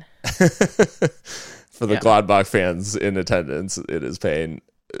pain for the Gladbach fans in attendance. It is pain.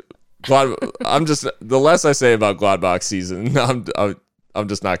 I'm just, the less I say about Gladbach season, I'm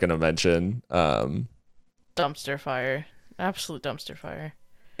just not going to mention. Dumpster fire, absolute dumpster fire.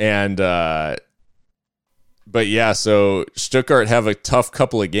 And but yeah, so Stuttgart have a tough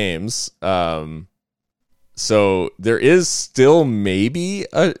couple of games. So there is still maybe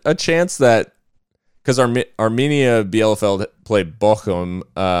a chance that, because Arminia Bielefeld play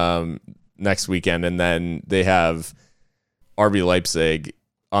Bochum next weekend, and then they have RB Leipzig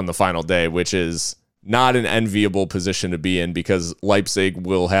on the final day, which is not an enviable position to be in, because Leipzig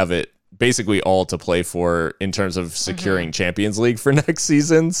will have it basically all to play for in terms of securing Champions League for next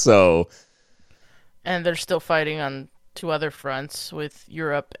season. So, and they're still fighting on 2 other fronts with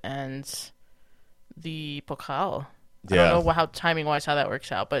Europe and the Pokal. I don't know how timing wise how that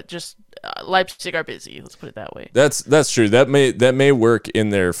works out, but just Leipzig are busy. Let's put it that way. That's true. That may work in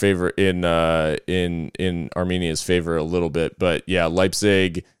their favor, in Armenia's favor a little bit. But yeah,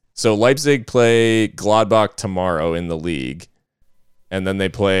 Leipzig. So Leipzig play Gladbach tomorrow in the league, and then they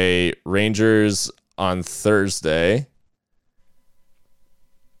play Rangers on Thursday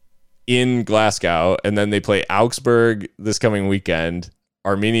in Glasgow, and then they play Augsburg this coming weekend,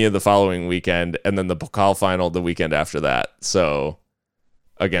 Armenia the following weekend, and then the Pokal final the weekend after that. So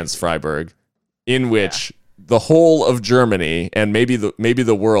against Freiburg, in which the whole of Germany and maybe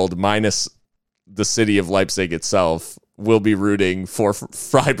the world, minus the city of Leipzig itself, will be rooting for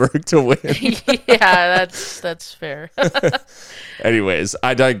Freiburg to win. Yeah, that's fair. Anyways,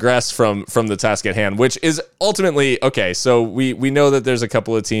 I digress from the task at hand, which is ultimately, okay, so we know that there's a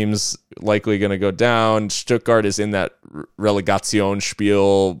couple of teams likely going to go down. Stuttgart is in that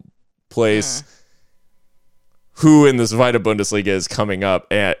Relegationsspiel place. Who in this Zweite Bundesliga is coming up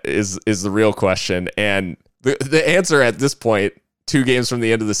is the real question. And the answer at this point, 2 games from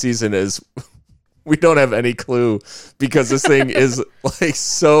the end of the season, is We don't have any clue because this thing is like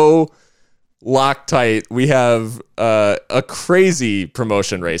so Loctite. We have a crazy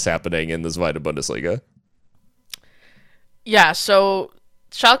promotion race happening in the Zweite Bundesliga. Yeah, so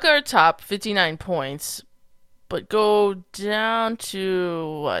Schalke are top, 59 points, but go down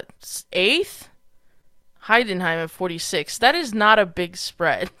to, what, 8th? Heidenheim at 46. That is not a big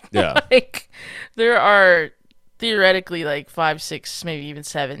spread. Yeah. Like, there are theoretically like 5, 6, maybe even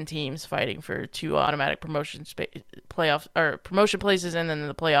 7 teams fighting for 2 automatic promotion playoff or promotion places and then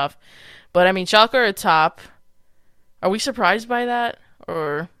the playoff. But I mean, Schalke are top. Are we surprised by that,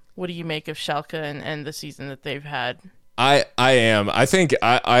 or what do you make of Schalke and the season that they've had? I am. I think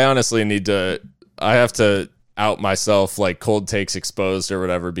I honestly need to. I have to out myself, like cold takes exposed or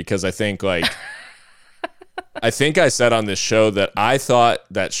whatever, because I think like I think I said on this show that I thought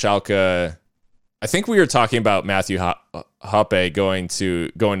that Schalke. I think we were talking about Matthew Hoppe going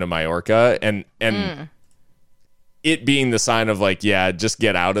to Mallorca and it being the sign of like, yeah, just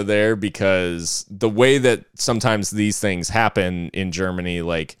get out of there, because the way that sometimes these things happen in Germany,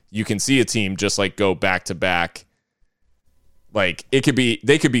 like you can see a team just like go back to back. Like they could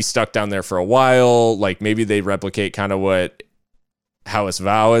be stuck down there for a while. Like maybe they replicate kind of what Haus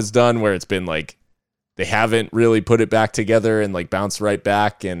Vau has done, where it's been like they haven't really put it back together and like bounce right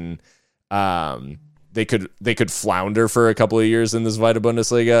back, and they could flounder for a couple of years in this Zweite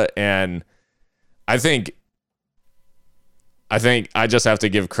Bundesliga. And I think I just have to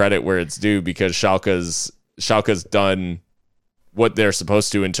give credit where it's due, because Schalke's done what they're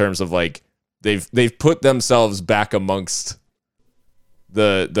supposed to in terms of like they've put themselves back amongst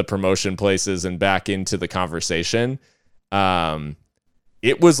the promotion places and back into the conversation.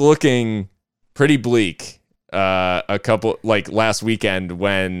 It was looking pretty bleak a couple like last weekend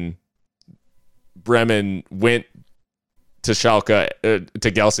when Bremen went to Schalke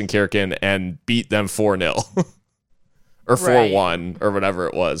to Gelsenkirchen and beat them 4-0 or 4-1 or whatever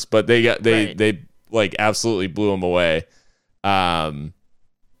it was, but they like absolutely blew them away. And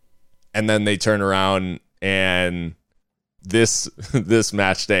then they turn around and this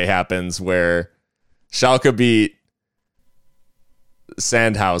match day happens where Schalke beat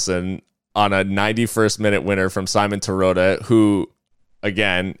Sandhausen on a 91st minute winner from Simon Terodde, who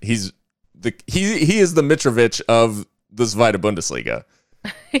again, he is the Mitrovic of the Zweite Bundesliga.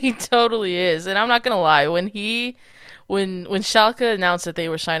 He totally is. And I'm not going to lie, when Schalke announced that they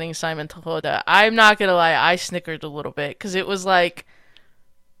were signing Simon Terodde, I'm not going to lie, I snickered a little bit, because it was like,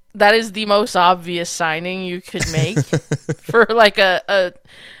 that is the most obvious signing you could make for like a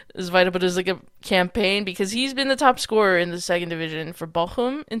Zweite Bundesliga campaign, because he's been the top scorer in the second division for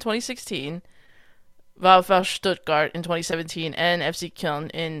Bochum in 2016, VfL Stuttgart in 2017, and FC Köln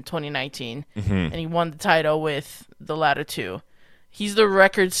in 2019. Mm-hmm. And he won the title with the latter two. He's the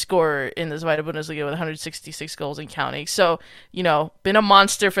record scorer in the Zweite Bundesliga with 166 goals and counting. So, been a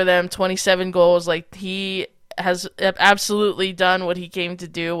monster for them, 27 goals. Like, he has absolutely done what he came to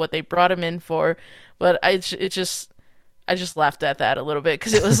do, what they brought him in for. But I just laughed at that a little bit,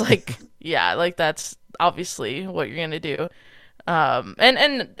 because it was like, yeah, like that's obviously what you're gonna do.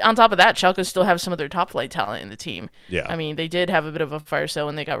 And on top of that, Schalke still have some of their top flight talent in the team. Yeah, I mean, they did have a bit of a fire sale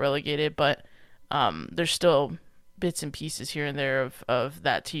when they got relegated, but there's still bits and pieces here and there of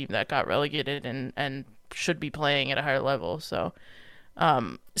that team that got relegated and should be playing at a higher level. So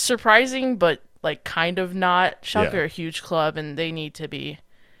surprising, but like kind of not. Schalke are a huge club, and they need to be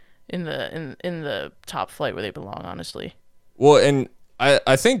in the top flight where they belong, honestly. Well, and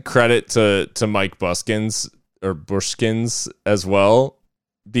I think credit to Mike Buskins as well,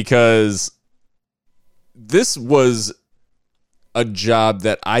 because this was a job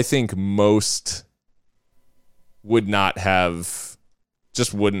that I think most wouldn't have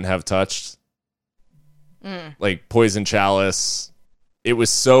touched. Like Poison Chalice, it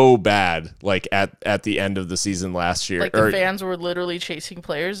was so bad, like at the end of the season last year. Like the fans were literally chasing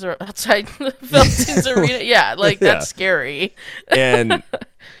players outside the Veltins arena. Yeah, like that's scary. And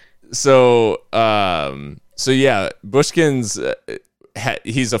so yeah, Bushkins,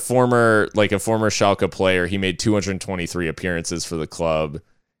 he's a former Schalke player. He made 223 appearances for the club.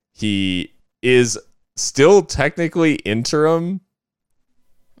 He is still technically interim,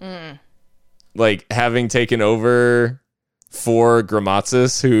 like having taken over for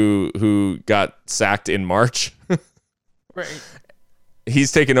Gramatsis, who got sacked in March. Right.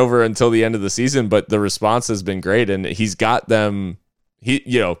 He's taken over until the end of the season, but the response has been great, and he's got them.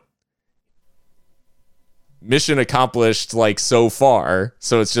 Mission accomplished, like, so far.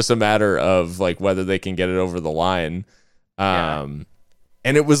 So it's just a matter of like whether they can get it over the line. And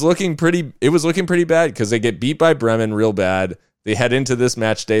it was looking pretty bad, because they get beat by Bremen real bad. They head into this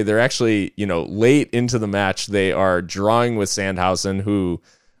match day. They're actually, late into the match, they are drawing with Sandhausen, who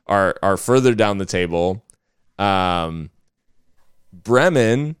are further down the table.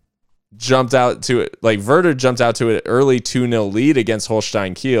 Bremen jumped out to it, like Werder jumped out to an early 2-0 lead against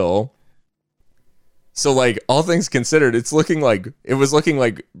Holstein Kiel. So, like, all things considered, it was looking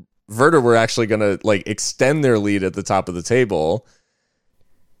like Werder were actually going to, like, extend their lead at the top of the table.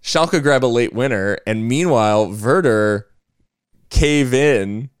 Schalke grab a late winner, and meanwhile, Werder cave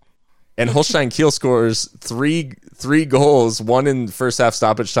in, and Holstein Kiel scores three goals, one in first half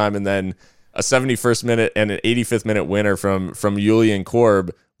stoppage time, and then a 71st minute and an 85th minute winner from Julian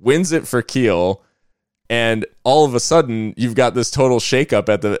Korb, wins it for Kiel. And all of a sudden, you've got this total shakeup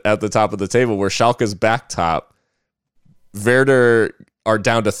at the top of the table where Schalke's back top. Werder are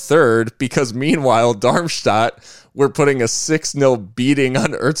down to third because meanwhile, Darmstadt were putting a 6-0 beating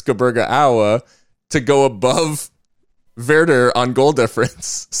on Erzgebirge Aue to go above Werder on goal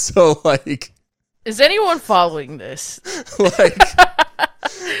difference. So, like... Is anyone following this? Like...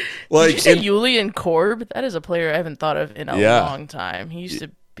 Did you say Julian Korb? That is a player I haven't thought of in a long time. He used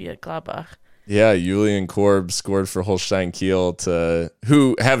to be at Gladbach. Yeah, Julian Korb scored for Holstein Kiel,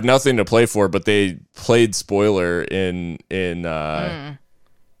 who have nothing to play for, but they played spoiler in well,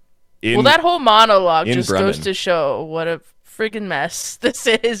 that whole monologue just Bremen. goes to show what a friggin' mess this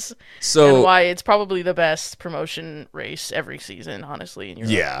is, so, and why it's probably the best promotion race every season, honestly, in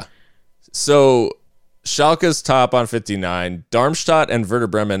Europe. Yeah. So Schalke's top on 59. Darmstadt and Werder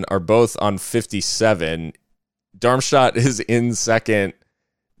Bremen are both on 57. Darmstadt is in second.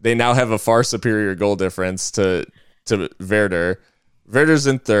 They now have a far superior goal difference to Werder. Werder's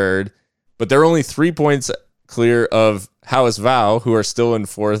in third, but they're only 3 points clear of Haus-Vau, who are still in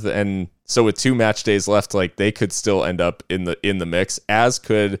fourth, and so with 2 match days left, like they could still end up in the mix, as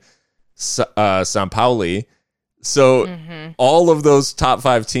could St. Pauli. So all of those top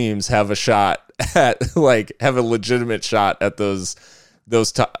 5 teams have a shot at have a legitimate shot at those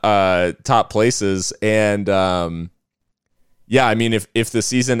top places, and yeah, I mean, if the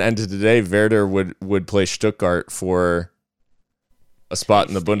season ended today, Werder would play Stuttgart for a spot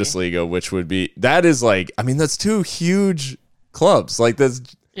in the Bundesliga, which would be, that's 2 huge clubs. Like, that's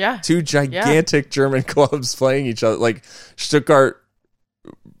 2 gigantic German clubs playing each other. Like, Stuttgart,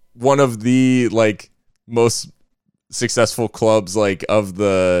 one of the, like, most successful clubs, like, of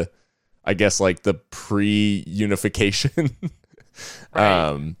the, I guess, like, the pre-unification.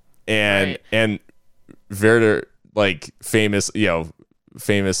 Right. And Werder, like,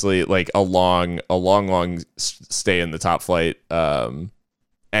 famously, like, a long stay in the top flight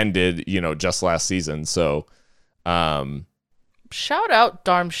ended, just last season. So shout out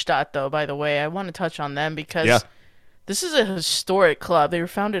Darmstadt, though, by the way. I want to touch on them because this is a historic club. They were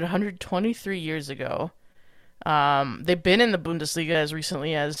founded 123 years ago. They've been in the Bundesliga as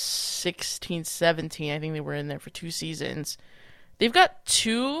recently as 16-17. I think they were in there for 2 seasons. They've got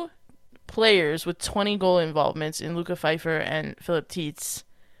 2 players with 20 goal involvements in Luca Pfeiffer and Philipp Tietz.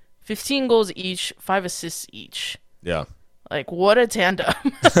 15 goals each, 5 assists each. Yeah. Like, what a tandem.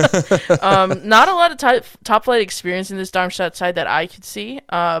 Not a lot of top flight experience in this Darmstadt side that I could see,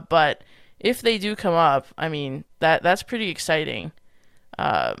 but if they do come up, I mean, that's pretty exciting,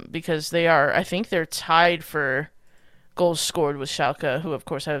 because I think they're tied for goals scored with Schalke, who of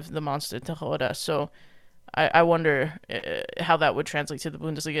course have the monster Terodde. So I wonder how that would translate to the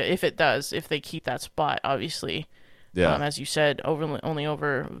Bundesliga, if it does, if they keep that spot, obviously. Yeah. As you said, only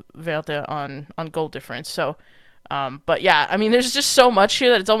over Werder on goal difference. So, but yeah, I mean, there's just so much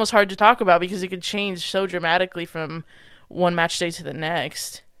here that it's almost hard to talk about because it could change so dramatically from one match day to the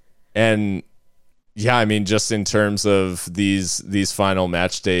next. And yeah, I mean, just in terms of these final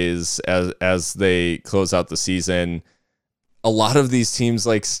match days as they close out the season, a lot of these teams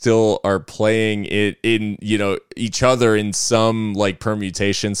like still are playing it in, each other in some like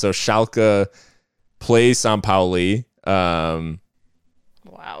permutation. So Schalke plays St. Pauli Wow.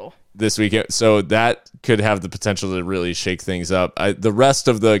 this weekend. So that could have the potential to really shake things up. The rest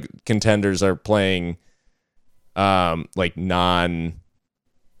of the contenders are playing like non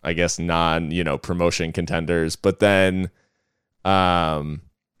promotion contenders. But then on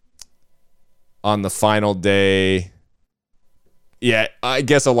the final day, yeah, I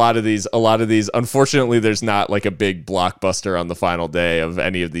guess a lot of these, unfortunately, there's not like a big blockbuster on the final day of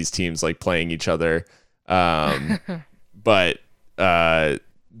any of these teams like playing each other. But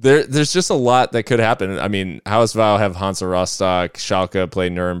there's just a lot that could happen. I mean, Haus-Vau have Hansa Rostock, Schalke play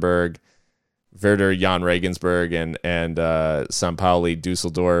Nuremberg, Werder Jan Regensburg, and St. Pauli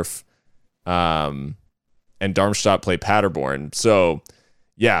Dusseldorf, and Darmstadt play Paderborn. So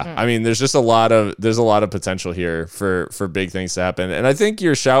yeah, I mean, there's a lot of potential here for big things to happen. And I think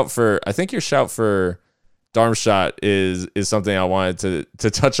your shout for Darmstadt is something I wanted to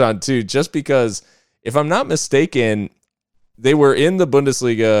touch on too, just because if I'm not mistaken, they were in the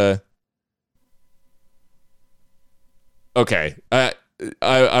Bundesliga. Okay.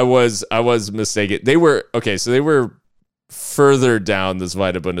 I was mistaken. They were further down the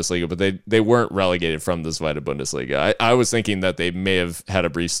Zweite Bundesliga, but they weren't relegated from the Zweite Bundesliga. I was thinking that they may have had a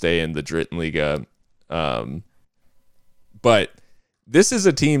brief stay in the Drittenliga. But this is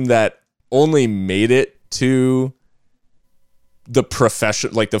a team that only made it to the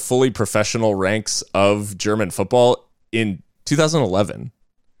the fully professional ranks of German football in 2011.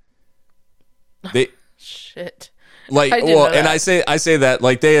 Shit. I say that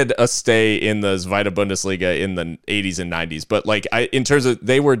like they had a stay in the Zweite Bundesliga in the 80s and 90s, but like in terms of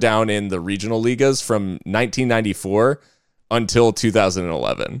they were down in the regional ligas from 1994 until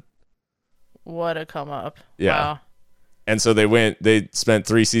 2011. What a come up. Yeah. Wow. And so they spent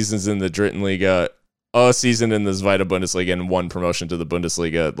 3 seasons in the Drittenliga, a season in the Zweite Bundesliga, and 1 promotion to the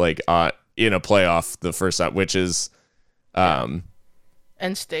Bundesliga, like in a playoff the first time, which is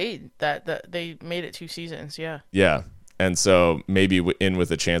and stayed that they made it 2 seasons. Yeah. And so maybe in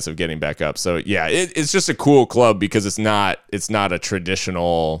with a chance of getting back up. So yeah, it's just a cool club because it's not a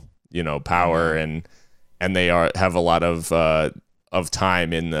traditional, power, and they have a lot of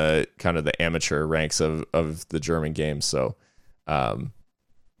time in the kind of the amateur ranks of the German game. So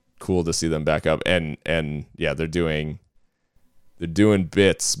cool to see them back up, and yeah, they're doing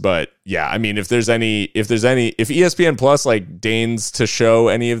bits. But yeah, I mean, if ESPN Plus like deigns to show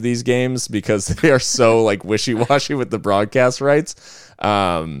any of these games, because they are so like wishy-washy with the broadcast rights,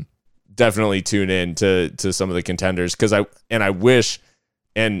 definitely tune in to some of the contenders, because I wish,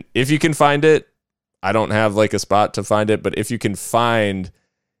 and if you can find it, I don't have like a spot to find it, but if you can find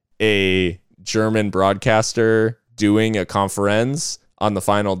a German broadcaster doing a conference on the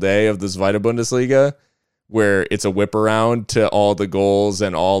final day of the Zweite Bundesliga, where it's a whip around to all the goals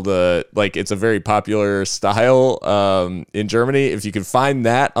and all the, like, it's a very popular style in Germany. If you can find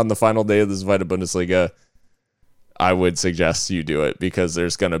that on the final day of the Zweite Bundesliga, I would suggest you do it, because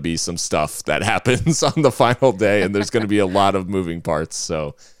there's going to be some stuff that happens on the final day, and there's going to be a lot of moving parts.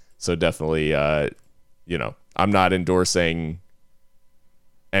 So definitely, I'm not endorsing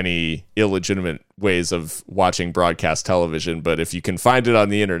any illegitimate ways of watching broadcast television, but if you can find it on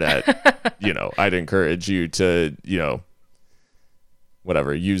the internet, I'd encourage you to,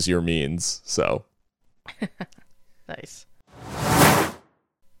 whatever, use your means. So nice.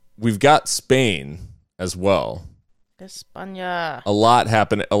 We've got Spain as well. España. A lot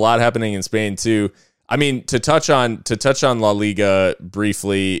happening in Spain too. I mean, to touch on La Liga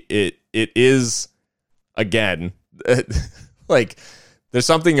briefly, it is, again, like, there's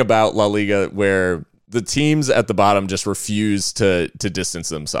something about La Liga where the teams at the bottom just refuse to distance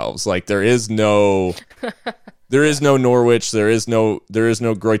themselves. Like, there is no Norwich, there is no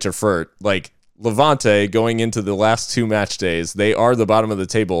Greuther Fürth. Like, Levante, going into the last 2 match days, they are the bottom of the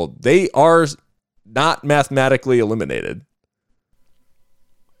table. They are not mathematically eliminated.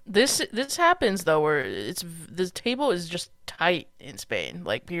 This happens though, where the table is just tight in Spain,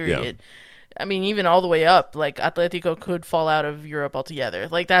 like, period. Yeah. I mean, even all the way up, like, Atletico could fall out of Europe altogether.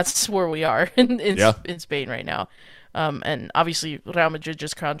 Like, that's where we are in Spain right now. And obviously Real Madrid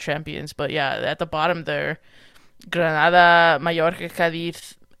just crowned champions, but yeah, at the bottom there, Granada, Mallorca,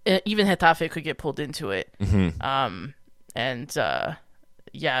 Cadiz, even Getafe could get pulled into it. Mm-hmm.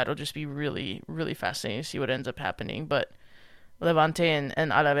 It'll just be really, really fascinating to see what ends up happening. But Levante and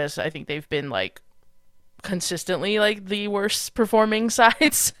Alaves, I think they've been, like, consistently, like, the worst performing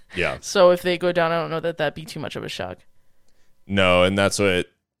sides. Yeah. So if they go down, I don't know that'd be too much of a shock. No, and that's what.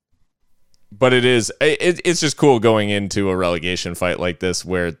 But it's just cool going into a relegation fight like this,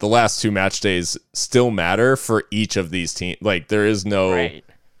 where the last 2 match days still matter for each of these teams. Like, there is no. Right.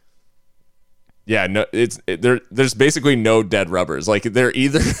 Yeah, no, there's basically no dead rubbers. Like, they're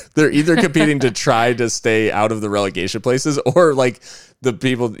either competing to try to stay out of the relegation places, or like the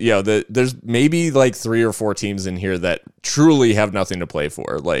people, there's maybe like 3 or 4 teams in here that truly have nothing to play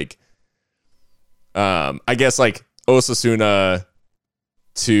for. Like, I guess like Osasuna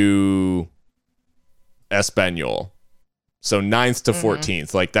to Espanyol. So 9th to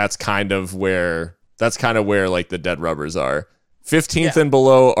 14th, like that's kind of where like the dead rubbers are. 15th and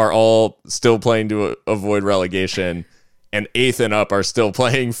below are all still playing to avoid relegation, and 8th and up are still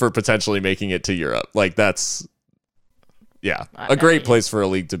playing for potentially making it to Europe. Like, that's, a great place for a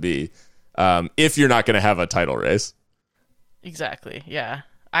league to be, if you're not going to have a title race. Exactly, yeah.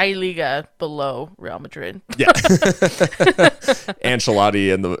 I Liga below Real Madrid. Yeah.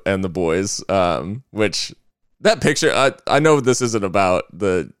 Ancelotti and the boys, which that picture, I know this isn't about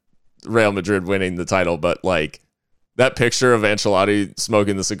the Real Madrid winning the title, but like that picture of Ancelotti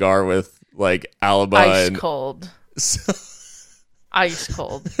smoking the cigar with like Alaba Ice and cold. So, Ice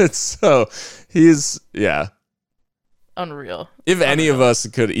cold. so he's Unreal. If any of us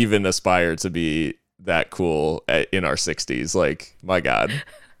could even aspire to be that cool in our 60s, like my God.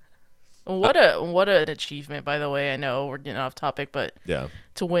 What an achievement, by the way. I know we're getting off topic, but Yeah.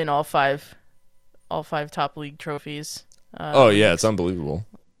 to win all five top league trophies. Oh yeah, it's unbelievable.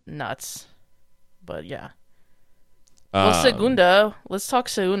 Nuts. But yeah. Well, Segunda. Let's talk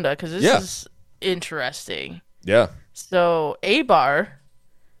Segunda because this is interesting. Yeah. So Eibar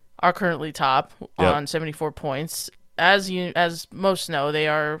are currently top on 74 points. As most know, they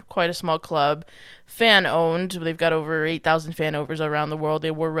are quite a small club, fan owned. They've got over 8,000 fan overs around the world.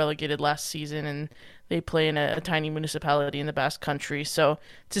 They were relegated last season, and they play in a tiny municipality in the Basque Country. So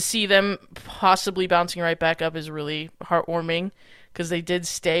to see them possibly bouncing right back up is really heartwarming because they did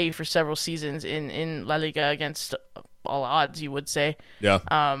stay for several seasons in La Liga against all odds, you would say. Yeah.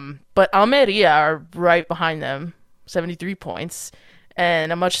 But Almeria are right behind them, 73 points,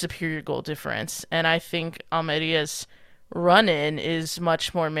 and a much superior goal difference. And I think Almeria's run-in is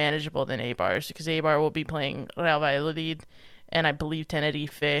much more manageable than Eibar's because Eibar will be playing Real Valladolid and I believe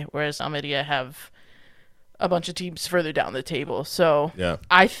Tenerife, whereas Almeria have a bunch of teams further down the table. So yeah.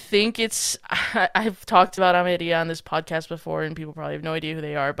 I think I've talked about Almeria on this podcast before, and people probably have no idea who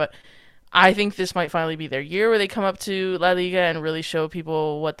they are, but I think this might finally be their year where they come up to La Liga and really show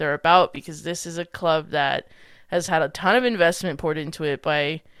people what they're about, because this is a club that has had a ton of investment poured into it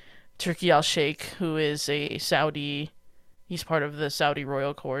by Turki Al-Sheikh, who is a Saudi. He's part of the Saudi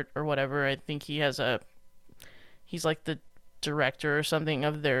royal court or whatever. I think he's like the director or something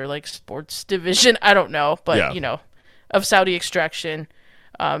of their like sports division. I don't know, but of Saudi extraction.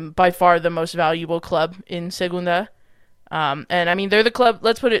 By far the most valuable club in Segunda. And I mean, they're the club.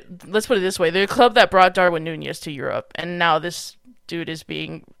 Let's put it this way: they're the club that brought Darwin Núñez to Europe, and now this dude is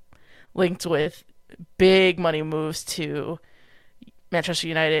being linked with big money moves to Manchester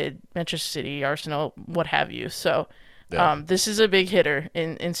United, Manchester City, Arsenal, what have you. So, this is a big hitter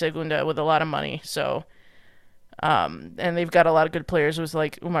in Segunda with a lot of money. So, and they've got a lot of good players with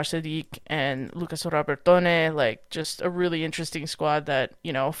like Umar Sadiq and Lucas Robertone, like just a really interesting squad that,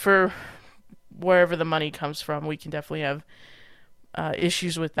 for wherever the money comes from, we can definitely have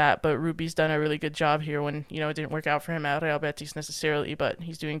issues with that. But Ruby's done a really good job here when, it didn't work out for him at Real Betis necessarily, but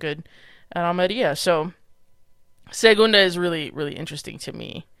he's doing good at Almeria. So Segunda is really, really interesting to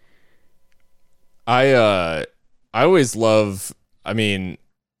me. I always love,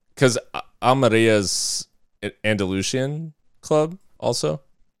 because Almeria's an Andalusian club also.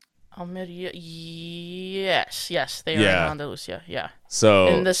 Almeria, yes, they are in Andalusia, yeah. So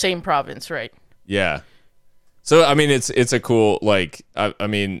in the same province, right? Yeah. So it's a cool, like,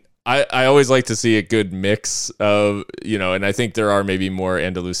 I always like to see a good mix of, and I think there are maybe more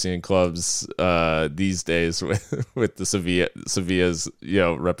Andalusian clubs these days with the Sevilla's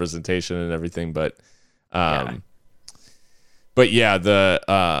representation and everything, but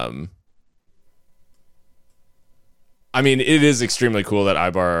it is extremely cool that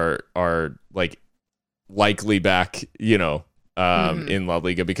Eibar are like likely back, in La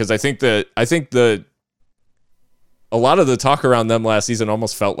Liga, because I think the a lot of the talk around them last season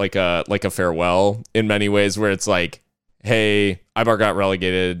almost felt like a farewell in many ways, where it's like, hey, Eibar got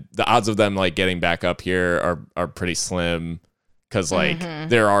relegated. The odds of them like getting back up here are pretty slim, because like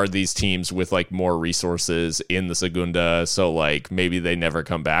there are these teams with like more resources in the Segunda, so like maybe they never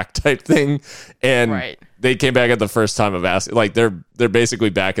come back type thing. And they came back at the first time of asking. Like they're basically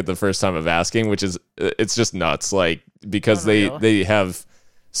back at the first time of asking, which is, it's just nuts. Like, because they have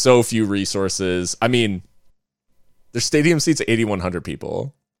so few resources. Their stadium seats 8,100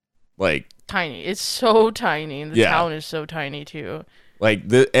 people. Like, tiny. It's so tiny. The town is so tiny too. Like,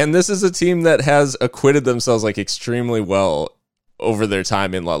 and this is a team that has acquitted themselves like extremely well over their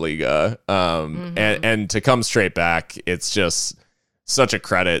time in La Liga. And to come straight back, it's just such a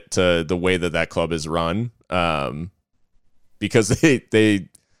credit to the way that club is run. Because they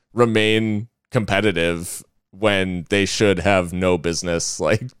remain competitive when they should have no business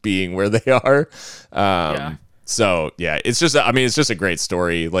like being where they are. So it's just a great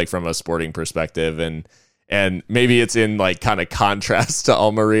story, like from a sporting perspective, and maybe it's in like kind of contrast to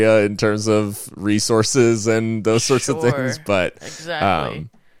Almeria in terms of resources and those sorts of things, but exactly.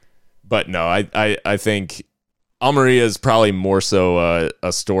 But no, I think Almeria is probably more so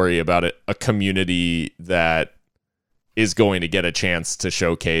a story about a community that is going to get a chance to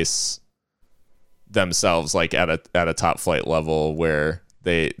showcase themselves like at a top flight level where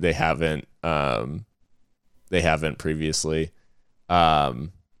they haven't previously.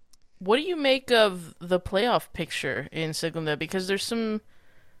 What do you make of the playoff picture in Segunda? Because there's some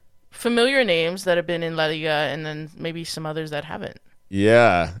familiar names that have been in La Liga, and then maybe some others that haven't.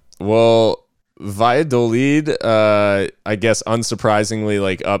 Yeah. Well, Valladolid, I guess unsurprisingly,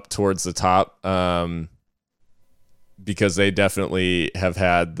 like up towards the top, because they definitely have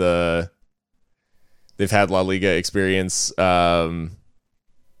had they've had La Liga experience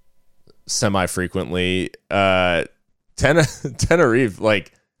semi-frequently. Tenerife,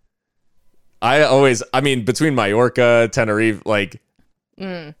 like between Mallorca, Tenerife, like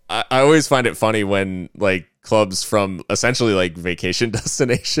I always find it funny when like clubs from essentially like vacation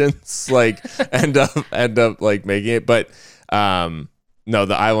destinations like end up like making it. But no,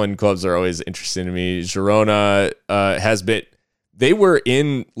 the island clubs are always interesting to me. Girona has been they were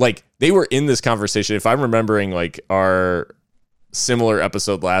in this conversation. If I'm remembering like our similar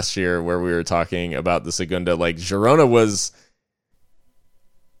episode last year where we were talking about the Segunda, like Girona was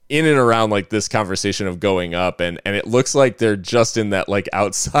in and around like this conversation of going up, and it looks like they're just in that like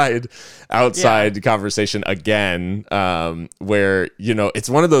outside conversation again, where, you know, it's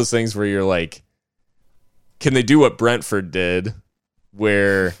one of those things where you're like, can they do what Brentford did,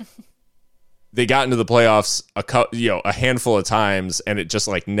 where they got into the playoffs a handful of times and it just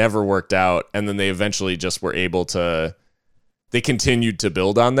like never worked out, and then they eventually just were able to, they continued to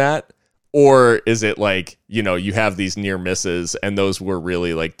build on that? Or is it like, you know, you have these near misses and those were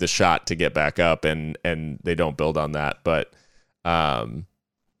really like the shot to get back up, and they don't build on that. But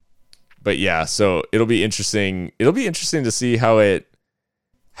yeah, so it'll be interesting. It'll be interesting to see how it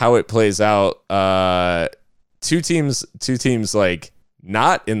plays out. Two teams like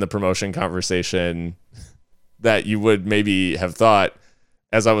not in the promotion conversation that you would maybe have thought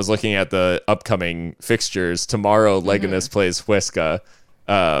as I was looking at the upcoming fixtures. Tomorrow, Leganes plays Huesca.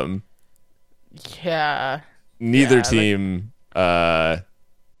 Yeah. Neither team has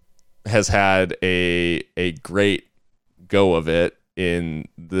had a great go of it in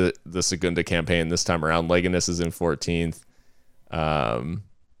the Segunda campaign this time around. Leganes is in 14th, and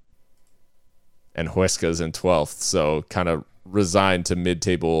Huesca is in 12th, so kind of resigned to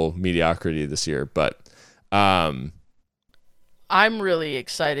mid-table mediocrity this year. But I'm really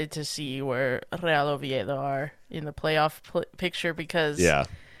excited to see where Real Oviedo are in the playoff picture, because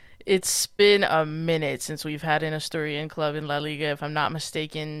it's been a minute since we've had an Asturian club in La Liga. If I'm not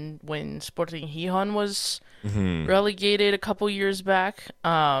mistaken, when Sporting Gijón was relegated a couple years back,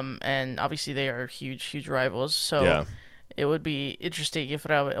 and obviously they are huge rivals. So it would be interesting if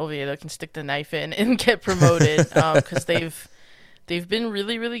Real Oviedo can stick the knife in and get promoted, because they've been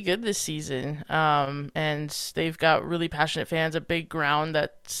really good this season, and they've got really passionate fans, a big ground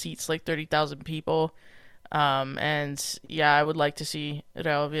that seats like 30,000 people. And yeah, I would like to see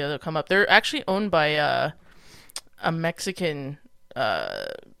Real Oviedo come up. They're actually owned by a Mexican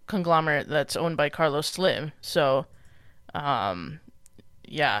conglomerate that's owned by Carlos Slim. So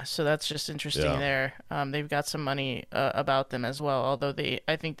yeah, so that's just interesting there. They've got some money about them as well, although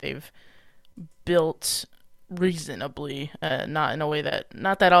I think they've built reasonably, not in a way that,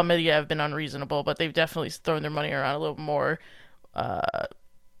 not that Almeria have been unreasonable, but they've definitely thrown their money around a little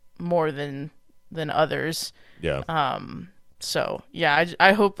more than others. So yeah,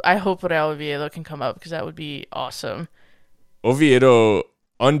 I hope Real Oviedo can come up, because that would be awesome. Oviedo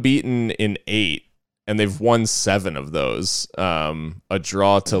unbeaten in 8, and they've won 7 of those. A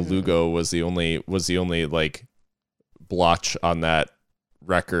draw to Lugo was the only like blotch on that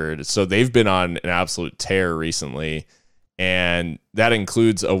record. So they've been on an absolute tear recently, and that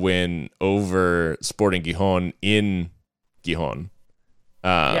includes a win over Sporting Gijón in Gijón.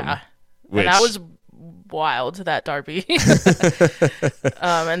 And that was wild, that derby.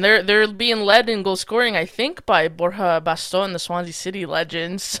 And they're being led in goal scoring, I think, by Borja Baston, the Swansea City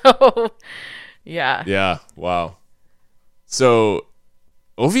legend. So yeah, wow. So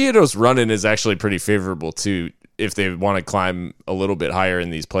Oviedo's run-in is actually pretty favorable too, if they want to climb a little bit higher in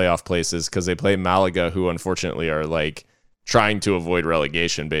these playoff places, because they play Malaga, who unfortunately are like trying to avoid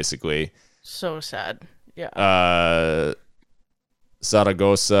relegation, basically. So sad. Yeah.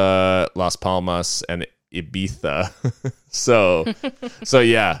 Zaragoza, Las Palmas, and Ibiza. so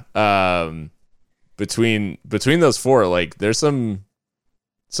yeah. Between those 4, like there's some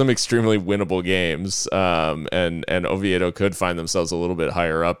extremely winnable games. And Oviedo could find themselves a little bit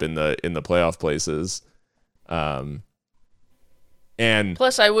higher up in the playoff places. And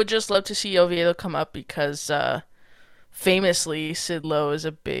plus, I would just love to see Oviedo come up, because famously, Sid Lowe is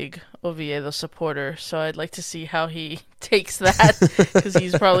a big Oviedo supporter, so I'd like to see how he takes that because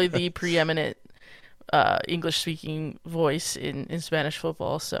he's probably the preeminent English-speaking voice in Spanish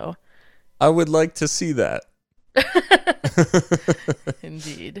football. So, I would like to see that.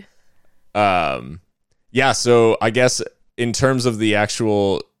 indeed. Yeah. So I guess in terms of the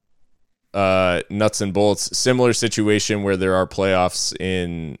actual nuts and bolts, similar situation where there are playoffs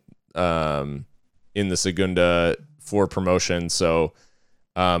in the Segunda for promotion. So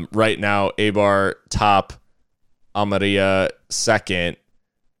right now, Eibar top, Almeria second,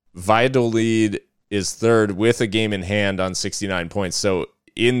 Valladolid is third with a game in hand on 69 points. So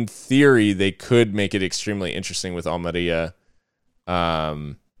in theory, they could make it extremely interesting with Almeria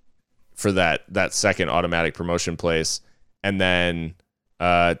for that second automatic promotion place. And then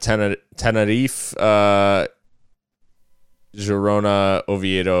Tenerife, Girona,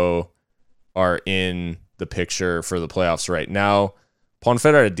 Oviedo are in the picture for the playoffs right now.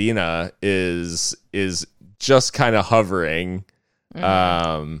 Ponferradina is just kind of hovering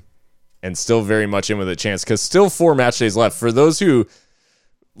and still very much in with a chance because still 4 match days left. For those who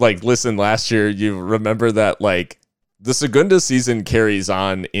listened last year, you remember that the Segunda season carries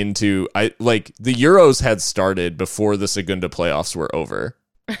on into the Euros had started before the Segunda playoffs were over.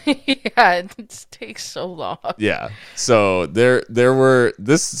 Yeah, it takes so long. Yeah. So there were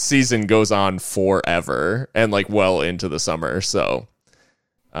this season goes on forever and well into the summer. So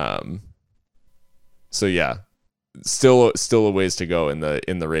yeah. Still a ways to go in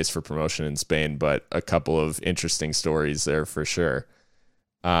the race for promotion in Spain, but a couple of interesting stories there for sure.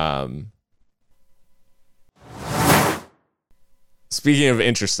 Speaking of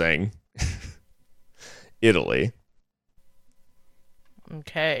interesting, Italy.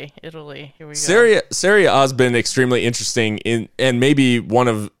 Okay, Italy. Here we go. Serie A has been extremely interesting and maybe one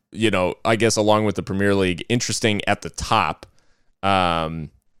of, I guess along with the Premier League, interesting at the top.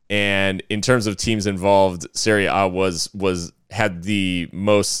 And in terms of teams involved, Serie A had the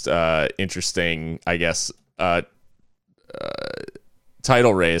most interesting, I guess,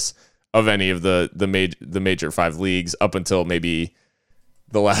 title race of any of the major 5 leagues up until maybe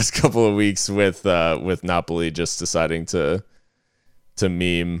the last couple of weeks with Napoli just deciding to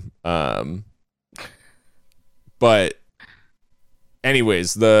meme. But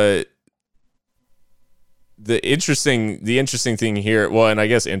anyways, the interesting thing here, well, and I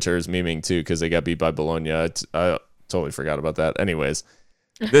guess Inter is memeing too because they got beat by Bologna. I totally forgot about that. Anyways,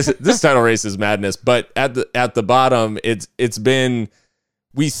 this title race is madness. But at the bottom, it's been,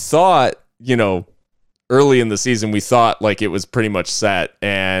 we thought, early in the season we thought it was pretty much set,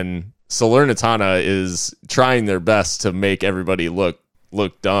 and Salernitana is trying their best to make everybody look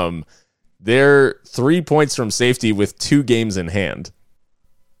dumb. They're 3 points from safety with 2 games in hand.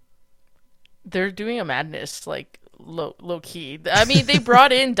 They're doing a madness, low key. I mean, they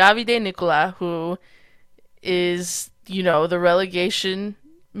brought in Davide Nicola, who is, the relegation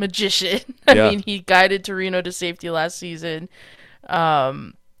magician. I mean, he guided Torino to safety last season.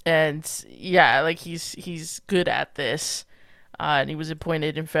 And yeah, he's good at this. And he was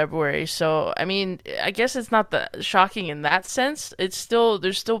appointed in February. So, I mean, I guess it's not that shocking in that sense. There's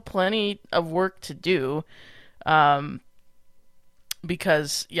still plenty of work to do.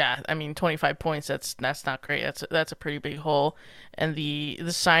 Because, yeah, I mean, 25 points, that's not great. That's a pretty big hole. And the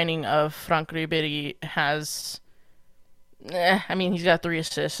signing of Frank Ribery has, I mean, he's got 3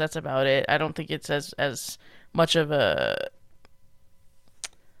 assists. That's about it. I don't think it's as much of a,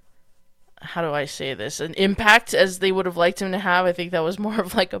 how do I say this, an impact as they would have liked him to have. I think that was more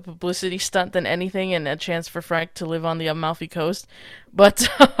of a publicity stunt than anything, and a chance for Frank to live on the Amalfi Coast. But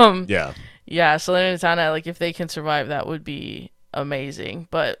yeah, Salernitana, if they can survive, that would be amazing.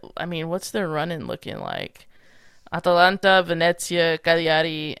 But I mean, what's their run-in looking like? Atalanta, Venezia,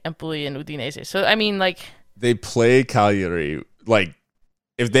 Cagliari, Empoli, and Udinese. So I mean, they play Cagliari.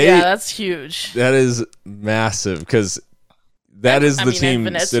 If they, that's huge. That is massive because that is the team.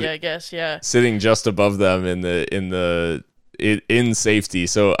 Venezia, I guess, yeah, sitting just above them in safety.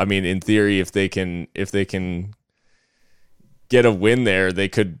 So I mean, in theory, if they can get a win there, they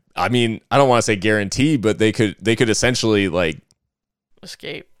could. I mean, I don't want to say guarantee, but they could essentially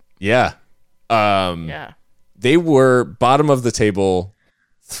escape. Yeah. Yeah. They were bottom of the table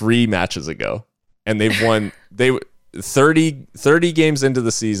 3 matches ago, and they've won. 30 games into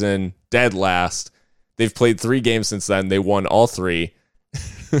the season, dead last. They've played 3 games since then. They won all 3.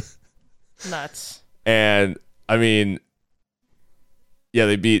 Nuts. And I mean, yeah,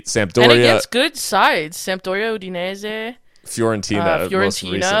 they beat Sampdoria. And against good sides, Sampdoria, Udinese, Fiorentina, most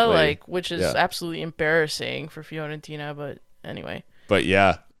recently. which is absolutely embarrassing for Fiorentina. But anyway. But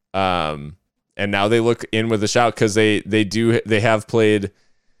yeah, now they look in with a shout because they have played.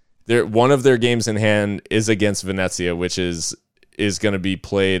 One of their games in hand is against Venezia, which is going to be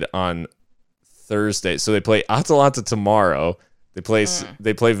played on Thursday. So they play Atalanta tomorrow. They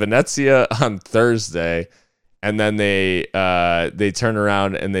play Venezia on Thursday, and then they turn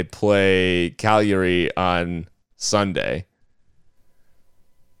around and they play Cagliari on Sunday.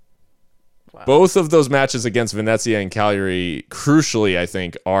 Wow. Both of those matches against Venezia and Cagliari, crucially, I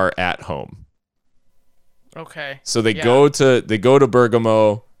think, are at home. Okay. So they go to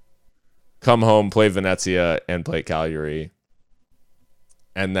Bergamo, come home, play Venezia, and play Cagliari.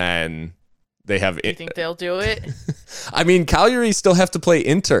 And then they have... You think they'll do it? I mean, Cagliari still have to play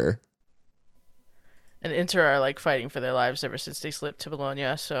Inter. And Inter are, like, fighting for their lives ever since they slipped to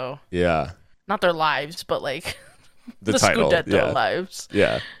Bologna, so... Yeah. Not their lives, but, like, the title. Scudetto lives.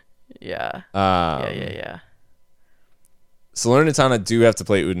 Yeah. Yeah. Yeah. Salernitana do have to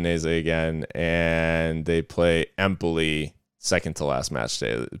play Udinese again, and they play Empoli second to last match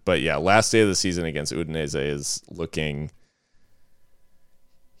day. But yeah, last day of the season against Udinese is looking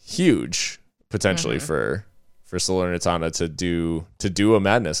huge potentially for Salernitana to do a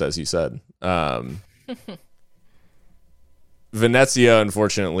madness, as you said. Venezia,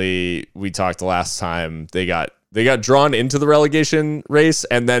 unfortunately, we talked last time, they got drawn into the relegation race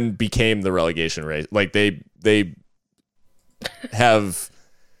and then became the relegation race. Like they have,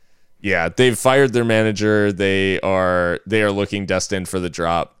 they've fired their manager. They are looking destined for the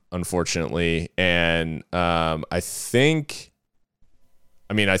drop, unfortunately. And I think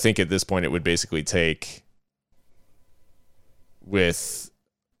at this point it would basically take with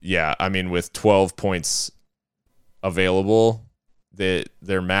 12 points available,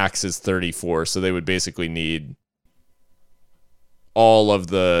 their max is 34, so they would basically need all of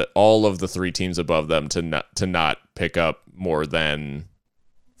the three teams above them to not pick up more than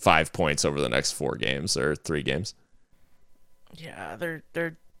 5 points over the next 4 games or 3 games. Yeah, they're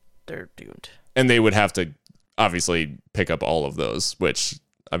doomed. And they would have to obviously pick up all of those, which,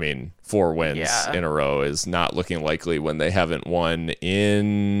 I mean, 4 wins in a row is not looking likely when they haven't won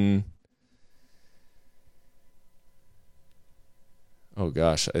in... Oh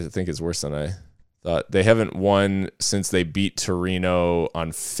gosh, I think it's worse than I thought. They haven't won since they beat Torino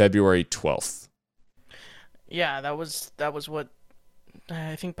on February 12th. Yeah, that was what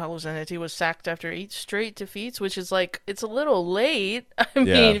I think Paolo Zanetti was sacked after 8 straight defeats, which is like, it's a little late. I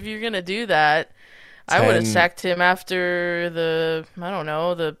mean, if you're going to do that, I would have sacked him after the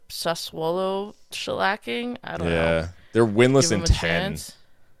Sassuolo shellacking. I don't know. Yeah, they're winless in 10. Chance.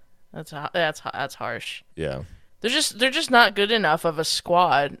 That's harsh. Yeah. They're just not good enough of a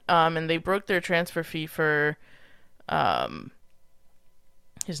squad. And they broke their transfer fee for,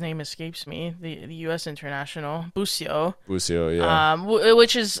 his name escapes me, the U.S. international, Busio. Busio, yeah.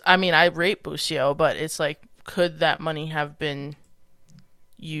 Which is, I mean, I rate Busio, but it's like, could that money have been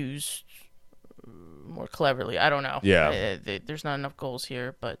used more cleverly? I don't know. Yeah. There's not enough goals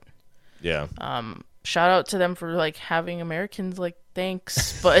here, but yeah. Shout out to them for like having Americans. Like,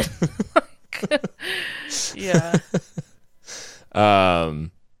 thanks, but. Yeah.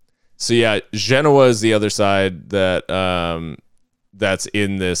 So yeah, Genoa is the other side that's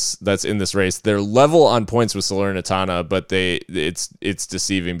in this race. They're level on points with Salernitana, but it's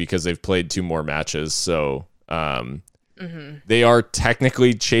deceiving because they've played 2 more matches. So they are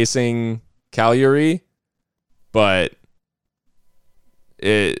technically chasing Cagliari, but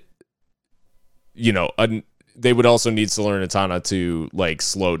they would also need Salernitana to like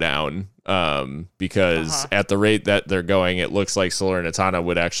slow down. Because at the rate that they're going, it looks like Salernitana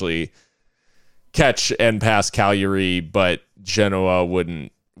would actually catch and pass Cagliari, but Genoa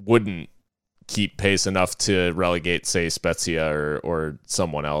wouldn't keep pace enough to relegate, say, Spezia or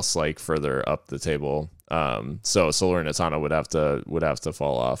someone else like further up the table. So Salernitana would have to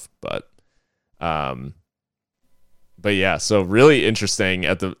fall off, but yeah, so really interesting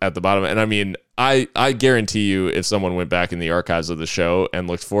at the bottom. And I mean, I guarantee you, if someone went back in the archives of the show and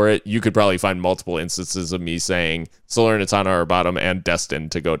looked for it, you could probably find multiple instances of me saying Salernitana are bottom and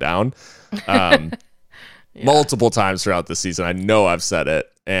destined to go down. Multiple times throughout the season. I know I've said it.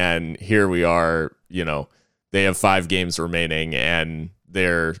 And here we are, they have 5 games remaining and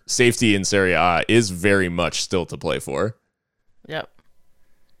their safety in Serie A is very much still to play for. Yep.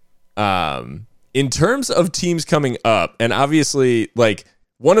 In terms of teams coming up, and obviously, like,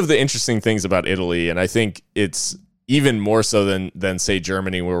 one of the interesting things about Italy, and I think it's even more so than say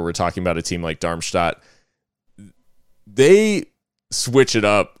Germany, where we're talking about a team like Darmstadt, they switch it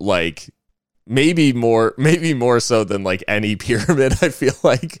up like maybe more so than like any pyramid, I feel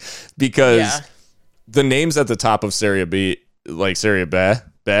like, because the names at the top of Serie B, like Serie B,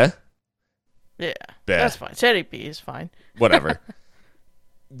 Yeah, Bah. that's fine. Serie B is fine. Whatever.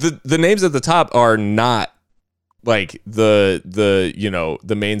 The names at the top are not like the you know,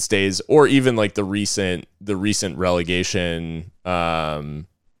 the mainstays, or even like the recent relegation or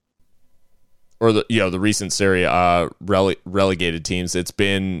the recent Serie A relegated teams. It's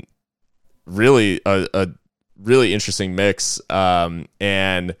been really a really interesting mix,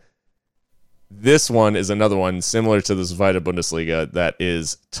 and this one is another one similar to the Zweite Bundesliga that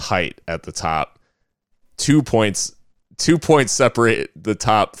is tight at the top. 2 points separate the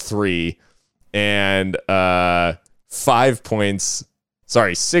top three, and 6 points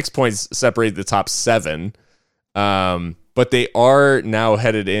separate the top seven. But they are now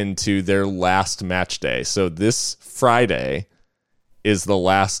headed into their last match day. So this Friday is the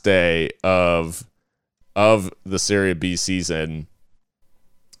last day of the Serie B season,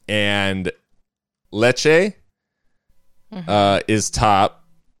 and Lecce is top.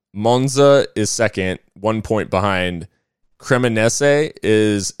 Monza is second, 1 point behind. Cremonese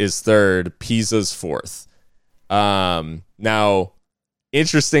is third. Pisa's fourth. Now,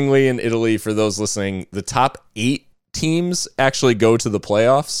 interestingly, in Italy, for those listening, the top 8 teams actually go to the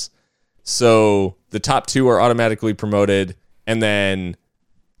playoffs. So the top 2 are automatically promoted, and then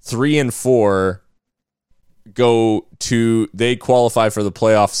 3 and 4 they qualify for the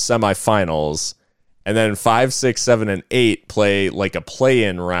playoff semifinals, and then 5, 6, 7, and 8 play like a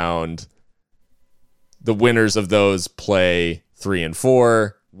play-in round. The winners of those play 3 and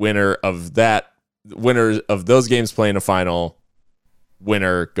 4. Winner of those games play in a final.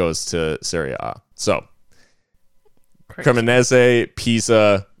 Winner goes to Serie A. So Cremonese,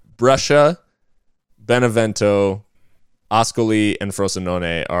 Pisa, Brescia, Benevento, Ascoli, and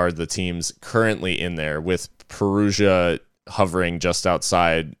Frosinone are the teams currently in there, with Perugia hovering just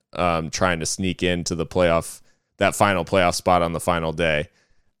outside, trying to sneak into the that final playoff spot on the final day.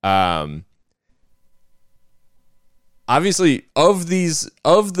 Obviously, of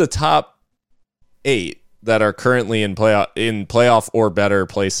the top 8 that are currently in playoff or better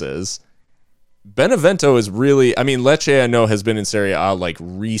places, Benevento is really, I mean, Lecce I know has been in Serie A like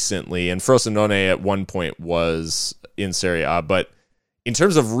recently, and Frosinone at one point was in Serie A, but in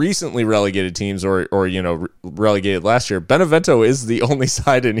terms of recently relegated teams or relegated last year, Benevento is the only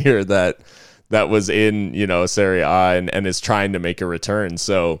side in here that was in, Serie A and is trying to make a return.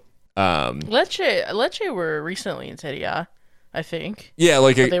 So Lecce were recently in Serie A, I think. Yeah,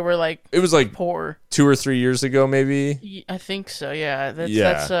 they were like, it was like poor 2 or 3 years ago, maybe. I think so. Yeah,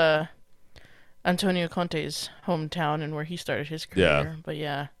 that's Antonio Conte's hometown and where he started his career. Yeah. But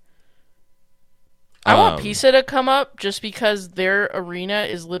yeah, I want Pisa to come up just because their arena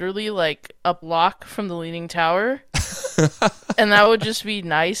is literally like a block from the Leaning Tower, and that would just be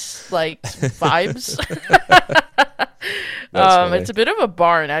nice, like vibes. It's a bit of a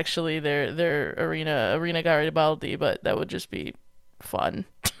barn, actually. Their arena Garibaldi, but that would just be fun.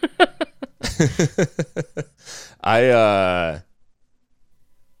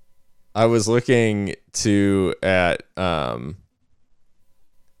 I was looking at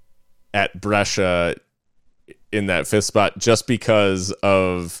Brescia in that 5th spot just because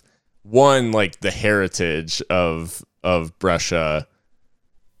of one, like the heritage of Brescia,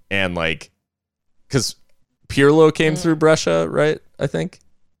 and like because Pirlo came through Brescia, right? I think.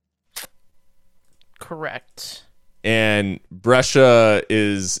 Correct. And Brescia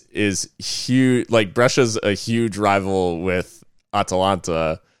is huge. Like Brescia's a huge rival with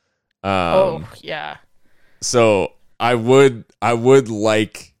Atalanta. Yeah. So I would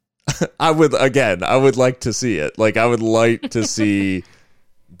like I would like to see it. Like I would like to see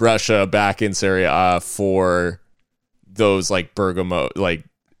Brescia back in Serie A for those like Bergamo, like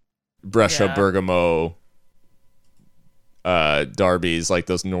Brescia Bergamo derbies, like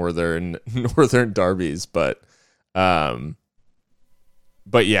those northern derbies. But yeah,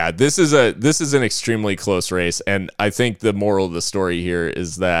 this is an extremely close race, and I think the moral of the story here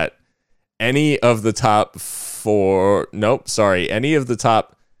is that any of the top 6. I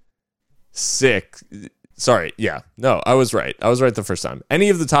was right the first time. Any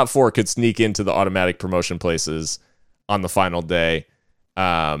of the top 4 could sneak into the automatic promotion places on the final day,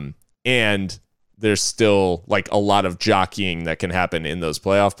 and there's still like a lot of jockeying that can happen in those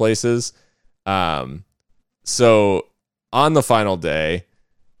playoff places. So on the final day,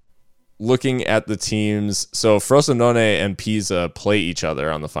 looking at the teams, so Frosinone and Pisa play each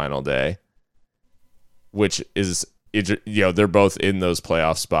other on the final day, which is, they're both in those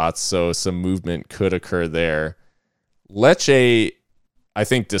playoff spots, so some movement could occur there. Lecce, I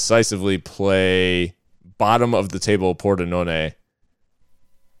think, decisively play bottom of the table Pordenone.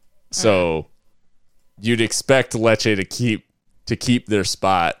 So you'd expect Lecce to keep to keep their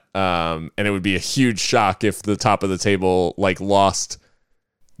spot. And it would be a huge shock if the top of the table like lost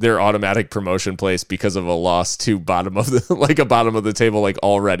their automatic promotion place because of a loss to bottom of the table, like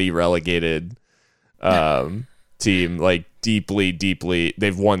already relegated team, like deeply.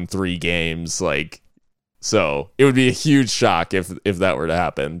 They've won 3 games, like, so it would be a huge shock if that were to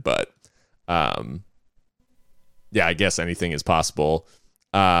happen. But yeah, I guess anything is possible.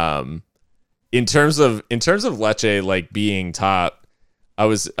 In terms of Lecce like being top, I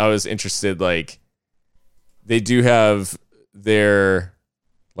was interested, like they do have their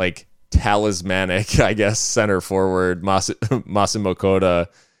like talismanic, I guess, center forward Massimo Coda,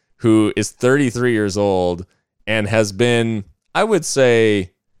 who is 33 years old and has been, I would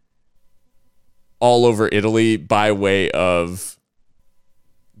say, all over Italy by way of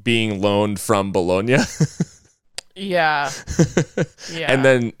being loaned from Bologna. Yeah. Yeah. And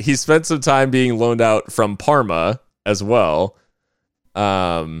then he spent some time being loaned out from Parma as well.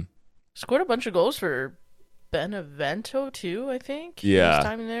 Scored a bunch of goals for Benevento too, I think. Yeah. His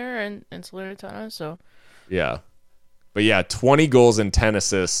time there and Salernitana, so. Yeah. But yeah, 20 goals and 10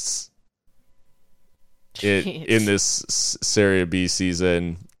 assists in this Serie B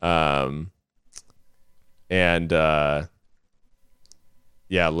season. And yeah,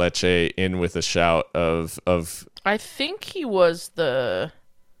 Lecce in with a shout of I think he was the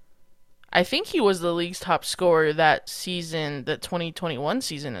league's top scorer that season, that 2021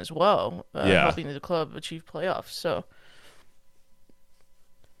 season as well, helping the club achieve playoffs. So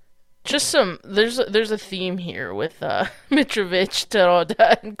just there's a theme here with Mitrovic,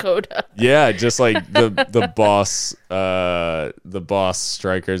 Terodde, and Coda. Yeah, just like the boss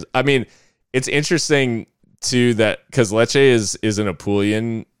strikers. I mean, it's interesting too that because Lecce is an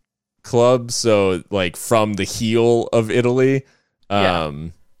Apulian club, so like from the heel of Italy.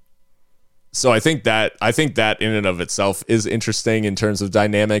 So I think that in and of itself is interesting in terms of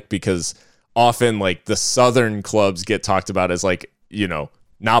dynamic, because often like the southern clubs get talked about as like, you know,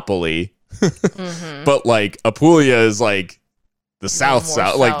 Napoli, mm-hmm. but like Apulia is like the south,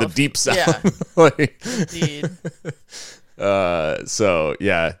 like the deep south. Yeah. Like, indeed. So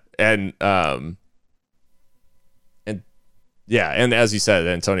yeah, and yeah, and as you said,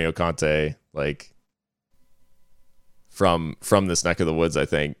 Antonio Conte, like from this neck of the woods, I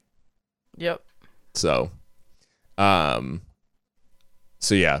think. Yep. So yeah,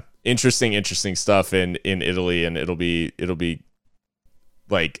 interesting stuff in Italy, and it'll be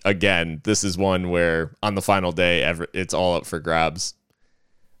like, again, this is one where on the final day it's all up for grabs.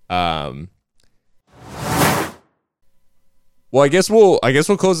 Well, I guess we'll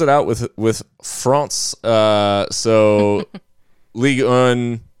close it out with France. So Ligue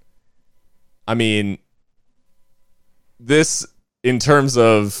 1. I mean, this in terms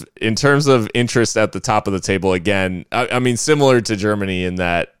of interest at the top of the table, again, I mean, similar to Germany in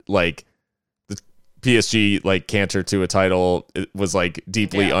that like the PSG like canter to a title, it was like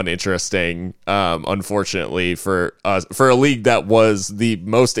deeply uninteresting. Unfortunately for us, for a league that was the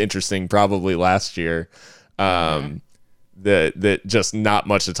most interesting probably last year. That just not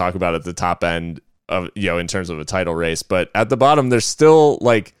much to talk about at the top end of, you know, in terms of a title race, but at the bottom there's still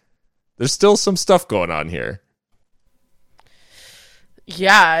some stuff going on here.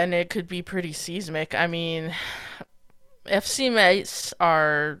 Yeah, and it could be pretty seismic. I mean, FC Metz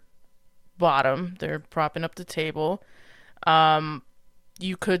are bottom. They're propping up the table.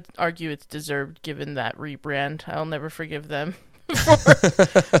 You could argue it's deserved given that rebrand. I'll never forgive them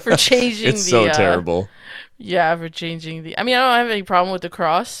for changing it's so terrible. Yeah, for changing the... I mean, I don't have any problem with the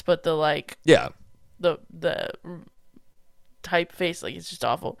cross, but the, like... Yeah. The typeface, like, it's just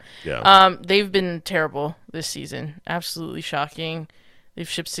awful. Yeah. They've been terrible this season. Absolutely shocking. They've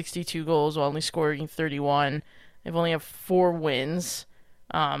shipped 62 goals while only scoring 31. They've only have 4 wins.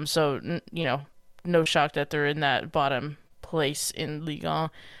 So, you know, no shock that they're in that bottom place in Ligue 1.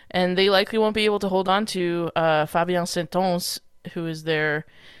 And they likely won't be able to hold on to Fabien Saint-Onge, who is their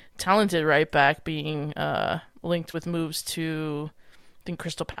talented right back, being linked with moves to, I think,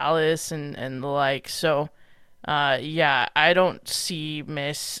 Crystal Palace and the like. So, yeah, I don't see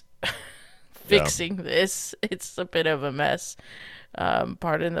Metz fixing this. It's a bit of a mess.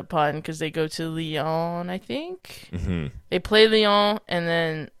 Pardon the pun, because they go to Lyon, I think. Mm-hmm. They play Lyon and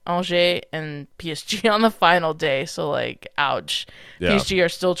then Angers and PSG on the final day. So, like, ouch. Yeah. PSG are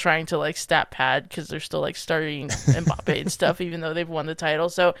still trying to, like, stat pad because they're still, like, starting Mbappe and stuff, even though they've won the title.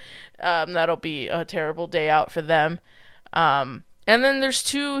 So, that'll be a terrible day out for them. And then there's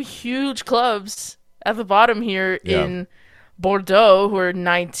 2 huge clubs at the bottom here in Bordeaux, who are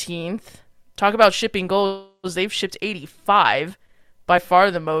 19th. Talk about shipping goals. They've shipped 85. by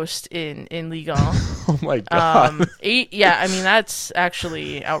far the most in Ligue 1. Oh my god. 8, yeah, I mean that's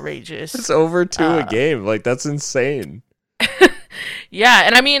actually outrageous. It's over 2 a game. Like that's insane. Yeah,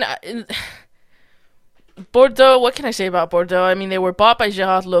 and I mean Bordeaux, what can I say about Bordeaux? I mean, they were bought by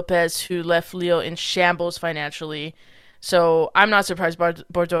Gerard Lopez, who left Lille in shambles financially. So I'm not surprised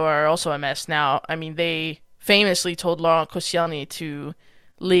Bordeaux are also a mess now. I mean, they famously told Laurent Koscielny to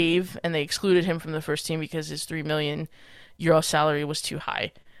leave, and they excluded him from the first team because his €3 million salary was too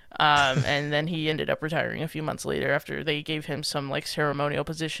high. And then he ended up retiring a few months later after they gave him some like ceremonial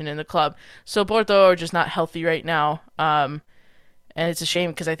position in the club. So Bordeaux are just not healthy right now. And it's a shame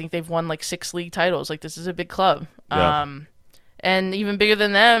because I think they've won like 6 league titles. Like this is a big club. Yeah. And even bigger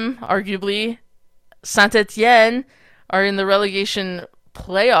than them, arguably, Saint Etienne are in the relegation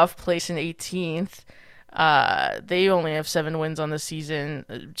playoff place in 18th. They only have 7 wins on the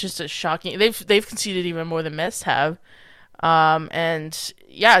season. Just a shocking. They've conceded even more than Metz have. And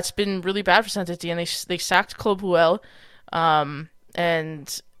yeah, it's been really bad for Saint Etienne. They sacked Claude Puel,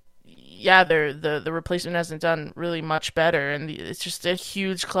 and yeah, the replacement hasn't done really much better, and it's just a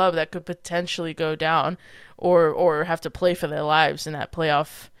huge club that could potentially go down, or have to play for their lives in that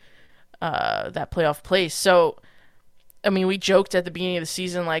playoff place. So, I mean, we joked at the beginning of the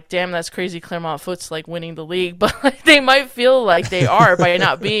season, like, damn, that's crazy. Clermont Foot's like winning the league, but like, they might feel like they are by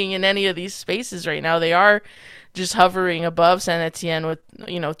not being in any of these spaces right now. They are just hovering above Saint Etienne with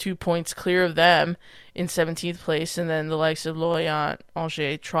 2 points clear of them in 17th place, and then the likes of Lorient,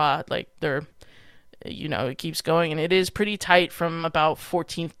 Angers, Troyes, like they're, it keeps going, and it is pretty tight from about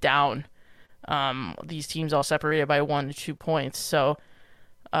 14th down. These teams all separated by 1 to 2 points. So,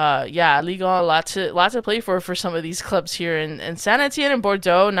 yeah, Ligue 1, lot to play for some of these clubs here, and Saint Etienne and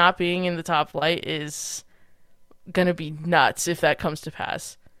Bordeaux not being in the top flight is gonna be nuts if that comes to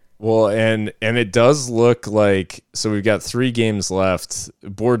pass. Well, and it does look like, so we've got 3 games left.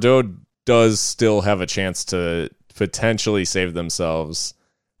 Bordeaux does still have a chance to potentially save themselves,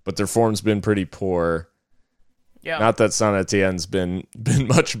 but their form's been pretty poor. Yeah. Not that Saint Etienne's been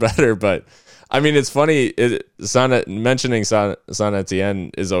much better, but I mean, it's funny. Mentioning Saint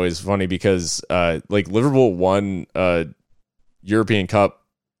Etienne is always funny because like Liverpool won a European Cup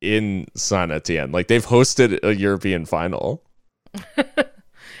in Saint Etienne. Like they've hosted a European final.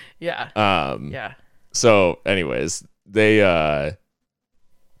 Yeah. Yeah. So, anyways, they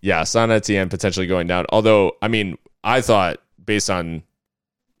Saint Etienne potentially going down. Although, I mean, I thought based on,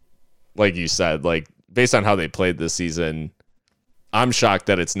 like you said, like based on how they played this season, I'm shocked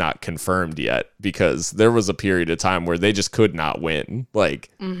that it's not confirmed yet because there was a period of time where they just could not win.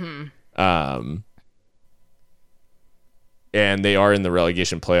 Like, and they are in the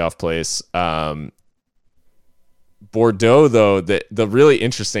relegation playoff place. Bordeaux, though, the really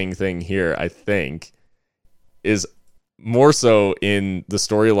interesting thing here, I think, is more so in the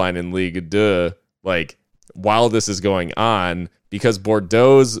storyline in Ligue 2, like, while this is going on, because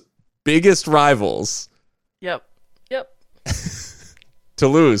Bordeaux's biggest rivals, Yep.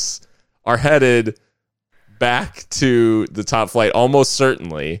 Toulouse, are headed back to the top flight almost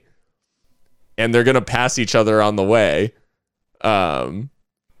certainly, and they're going to pass each other on the way.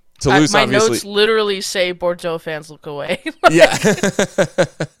 Toulouse, my obviously, notes literally say Bordeaux fans look away. Yeah.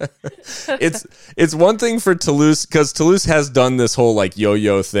 It's one thing for Toulouse because Toulouse has done this whole like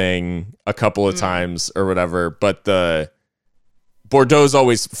yo-yo thing a couple of times or whatever, but the Bordeaux's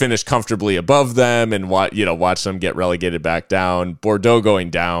always finished comfortably above them and watch them get relegated back down. Bordeaux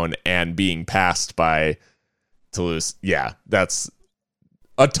going down and being passed by Toulouse. Yeah, that's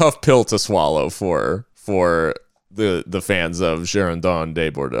a tough pill to swallow for the fans of Girondins de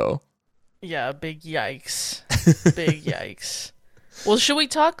Bordeaux. Yeah, big yikes. Big yikes. Well, should we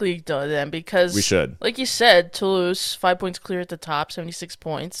talk Ligue 2 then? Because we should. Like you said, Toulouse, 5 points clear at the top, 76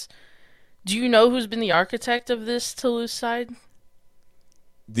 points. Do you know who's been the architect of this Toulouse side?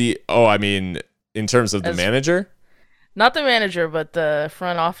 I mean, in terms of the manager? Not the manager, but the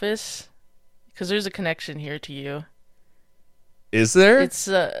front office. Because there's a connection here to you. Is there? It's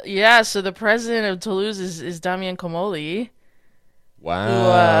so the president of Toulouse is Damien Comolli.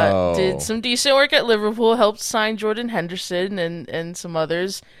 Wow. Who did some decent work at Liverpool, helped sign Jordan Henderson and some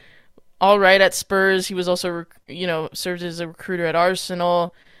others. All right at Spurs. He was also served as a recruiter at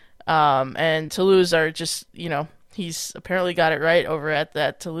Arsenal. And Toulouse are just, he's apparently got it right over at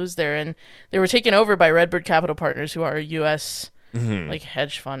that Toulouse there, and they were taken over by Redbird Capital Partners, who are a U.S. like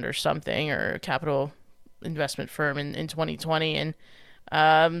hedge fund or something, or capital investment firm in 2020, and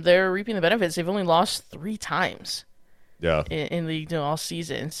they're reaping the benefits. They've only lost 3 times in Ligue 2 all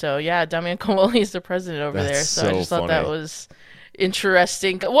season. So yeah, Damien Comolli is the president over there. So I just thought that was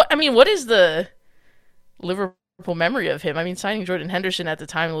interesting. What is the Liverpool memory of him. I mean, signing Jordan Henderson at the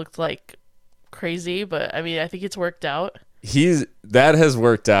time looked like crazy, but I mean, I think it's worked out. That has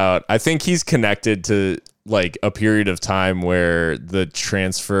worked out. I think he's connected to like a period of time where the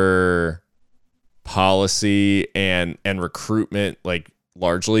transfer policy and recruitment like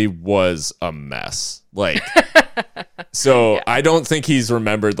largely was a mess. Like so yeah. I don't think he's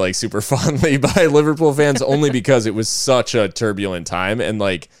remembered like super fondly by Liverpool fans only because it was such a turbulent time. And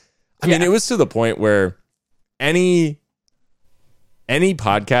like I mean, it was to the point where any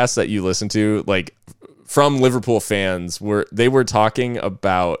podcast that you listen to, like from Liverpool fans, were talking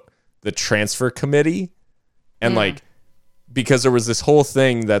about the transfer committee and like because there was this whole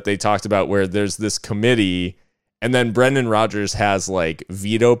thing that they talked about where there's this committee and then Brendan Rodgers has like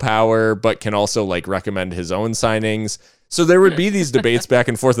veto power but can also like recommend his own signings. So there would be these debates back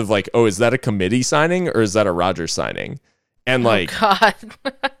and forth of like, oh, is that a committee signing or is that a Rodgers signing? And like, God.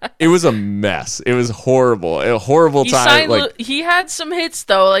 It was a mess. It was horrible. A horrible time. Like he had some hits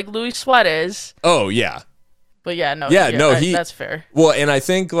though, like Luis Suarez. Oh yeah. But no, that's fair. Well, and I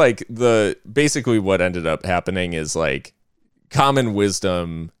think like basically what ended up happening is like common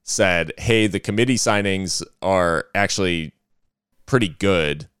wisdom said, hey, the committee signings are actually pretty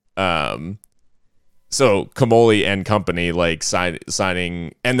good. So Comolli and company like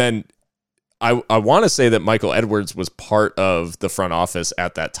signing, and then I want to say that Michael Edwards was part of the front office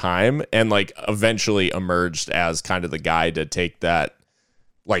at that time and like eventually emerged as kind of the guy to take that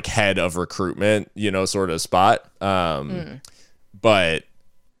like head of recruitment, sort of spot. But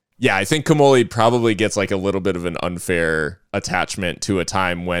yeah, I think Comolli probably gets like a little bit of an unfair attachment to a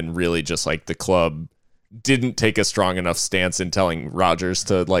time when really just like the club didn't take a strong enough stance in telling Rodgers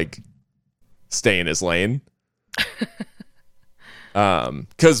to like stay in his lane.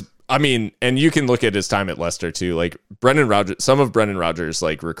 Because I mean, and you can look at his time at Leicester too. Like some of Brendan Rodgers'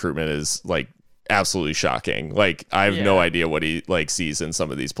 like recruitment is like absolutely shocking. Like I have no idea what he like sees in some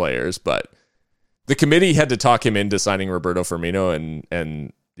of these players, but the committee had to talk him into signing Roberto Firmino,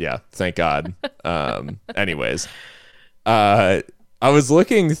 and yeah, thank God. Anyways, I was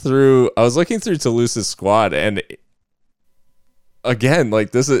looking through Toulouse's squad, and again,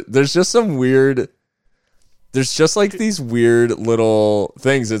 like there's just like these weird little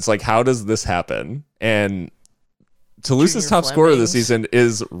things. It's like, how does this happen? And Toulouse's top scorer this season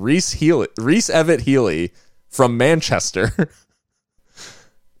is Reece Evatt Healy from Manchester.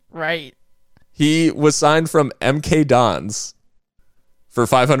 Right. He was signed from MK Dons for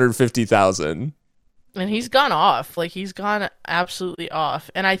 $550,000. And he's gone off. Like, he's gone absolutely off.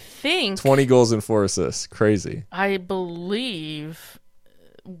 And I think 20 goals and 4 assists. Crazy. I believe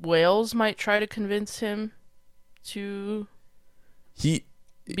Wales might try to convince him to he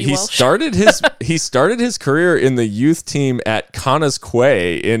started his career in the youth team at Connah's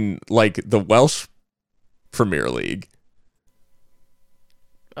Quay in like the Welsh Premier League.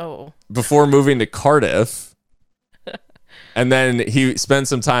 Oh. Before moving to Cardiff. And then he spent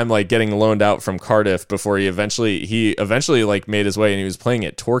some time like getting loaned out from Cardiff before he eventually like made his way, and he was playing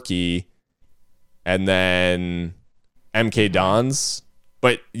at Torquay and then MK Dons.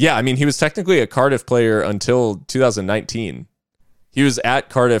 But yeah, I mean, he was technically a Cardiff player until 2019. He was at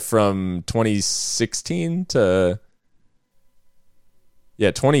Cardiff from 2015 to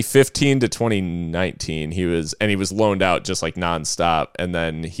 2019. He was loaned out just like nonstop, and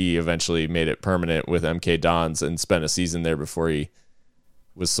then he eventually made it permanent with MK Dons and spent a season there before he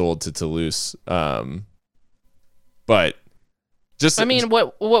was sold to Toulouse. But just I mean,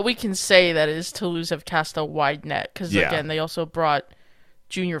 what we can say that is Toulouse have cast a wide net because again, they also brought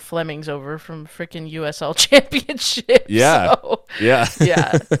Junior Flemings over from freaking USL Championship. Yeah. So, yeah.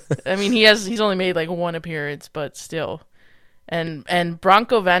 Yeah. I mean, he's only made like one appearance, but still. And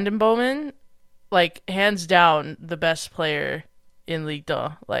Branko van den Bomen, like hands down the best player in Ligue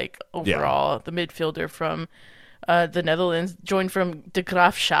 2, like overall, the midfielder from the Netherlands, joined from De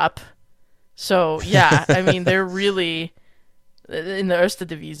Graafschap. So yeah, I mean they're really in the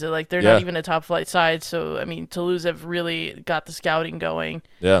Eredivisie, like they're not even a top flight side. So I mean Toulouse have really got the scouting going.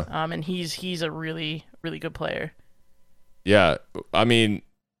 Yeah. And he's a really really good player. Yeah, I mean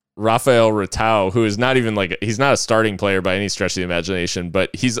Rafael Ratau, who is not even like he's not a starting player by any stretch of the imagination, but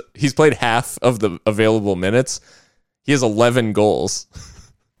he's played half of the available minutes. He has 11 goals.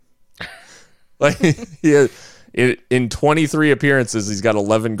 Like he has, in 23 appearances, he's got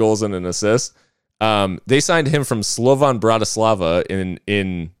 11 goals and an assist. They signed him from Slovan Bratislava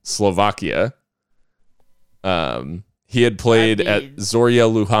in Slovakia. He had played at Zorya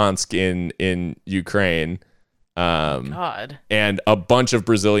Luhansk in Ukraine. God. And a bunch of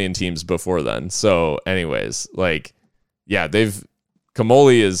Brazilian teams before then. So anyways, like, yeah,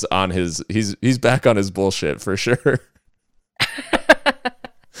 Kamoli is on his he's back on his bullshit for sure.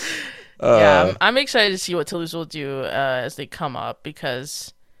 Yeah, I'm excited to see what Toulouse will do as they come up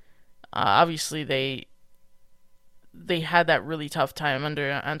because obviously they had that really tough time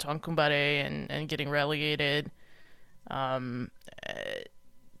under Antoine Kumbare and getting relegated. Um,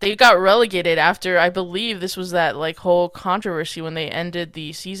 they got relegated after I believe this was that like whole controversy when they ended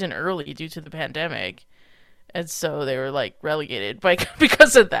the season early due to the pandemic, and so they were like relegated by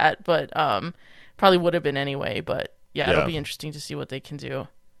because of that. But probably would have been anyway. But yeah, it'll be interesting to see what they can do.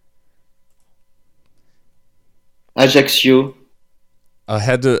 Ajaccio. I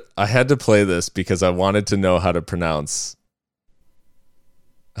had to play this because I wanted to know how to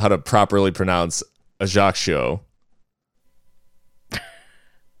properly pronounce Ajaccio.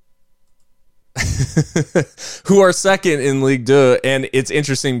 Who are second in Ligue 2, and it's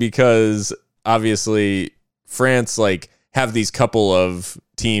interesting because obviously France like have these couple of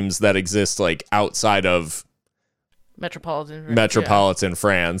teams that exist like outside of metropolitan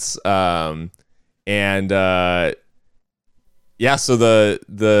France. So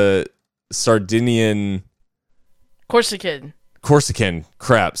the Sardinian Corsican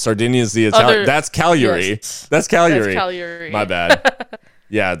crap. Sardinia is the Italian. That's Cagliari. Yes. That's Cagliari. That's Cagliari. My bad.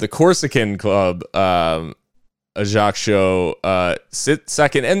 Yeah, the Corsican club, Ajaccio, sit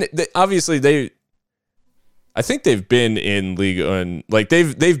second, and obviously I think they've been in Ligue 1, like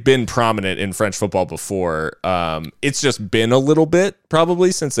they've been prominent in French football before. It's just been a little bit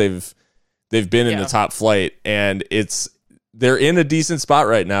probably since they've been in the top flight, and they're in a decent spot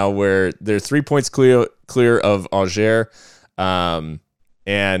right now where they're 3 points clear of Angers, and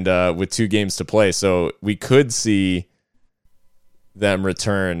with 2 games to play, so we could see them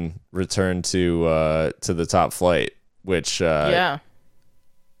return to the top flight, which I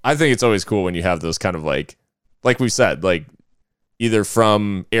think it's always cool when you have those kind of like we said, like either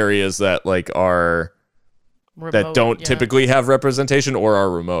from areas that like are remote, that don't typically have representation or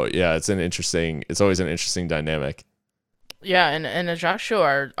are remote. Yeah, it's always an interesting dynamic. Yeah, and Ajaccio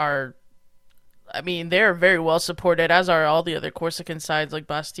are I mean, they're very well supported, as are all the other Corsican sides like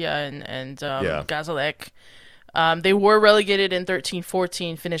Bastia and Gazalec. They were relegated in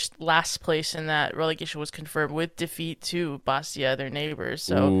 13-14, finished last place, and that relegation was confirmed with defeat to Bastia, their neighbors.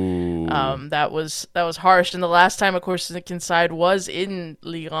 So that was harsh. And the last time a Corsican side was in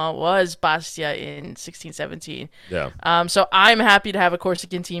Ligue 1 was Bastia in 16-17. Yeah. So I'm happy to have a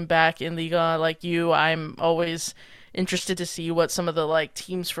Corsican team back in Ligue 1. Like you, I'm always interested to see what some of the like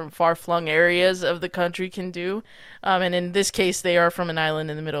teams from far-flung areas of the country can do, and in this case they are from an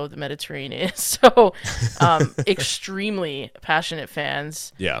island in the middle of the Mediterranean, so extremely passionate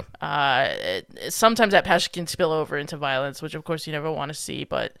fans. Sometimes that passion can spill over into violence, which of course you never want to see,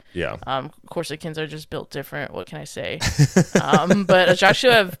 but Corsicans are just built different. What can I say? But Ajaccio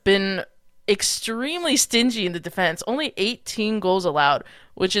have been extremely stingy in the defense, only 18 goals allowed,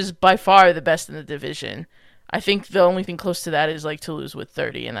 which is by far the best in the division. I think the only thing close to that is like Toulouse with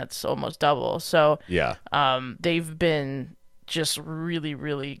 30, and that's almost double. So they've been just really,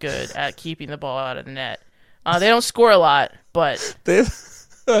 really good at keeping the ball out of the net. They don't score a lot, but they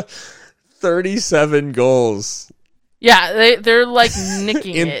have 37 goals. Yeah, they're like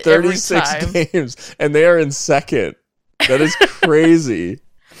nicking in it 36 every time. games, and they are in second. That is crazy.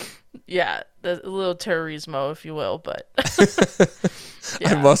 Yeah, a little terrorismo, if you will, but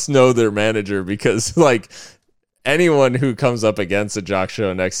I must know their manager because like anyone who comes up against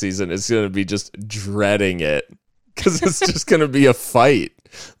Ajaccio next season is going to be just dreading it because it's just going to be a fight.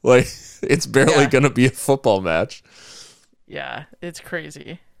 Like it's barely going to be a football match. Yeah, it's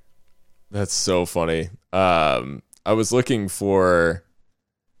crazy. That's so funny. I was looking to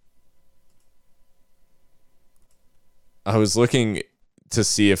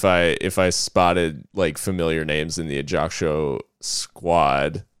see if I spotted like familiar names in the Ajaccio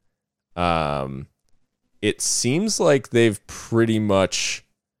squad. It seems like they've pretty much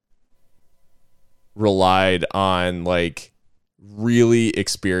relied on like really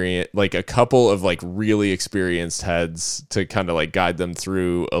experienced, like a couple of like really experienced heads to kind of like guide them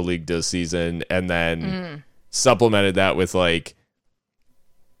through a Ligue 2 season, and then supplemented that with like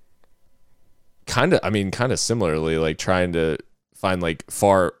kind of similarly like trying to find like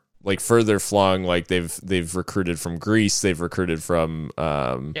further flung, like they've recruited from Greece, they've recruited from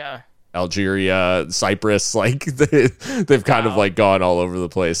Algeria, Cyprus, like they've kind of like gone all over the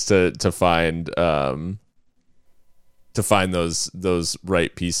place to find those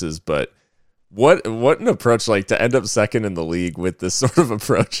right pieces. But what an approach, like to end up second in the league with this sort of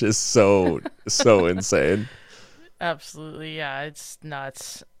approach is so insane. Absolutely, yeah, it's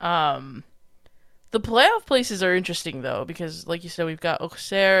nuts. The playoff places are interesting though, because like you said, we've got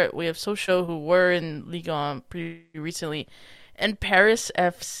Auxerre, we have Sochaux who were in Ligue 1 pretty recently, and Paris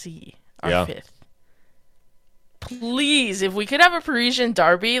FC are Yeah. fifth. Please, if we could have a Parisian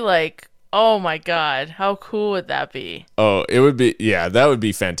derby, like, oh my God, how cool would that be? Oh, it would be, yeah, that would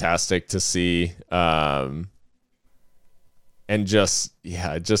be fantastic to see. And just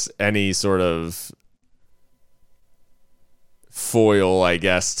any sort of foil, I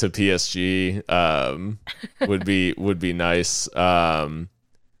guess, to PSG would be nice. I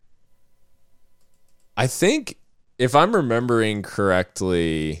think if I'm remembering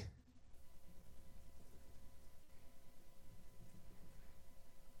correctly,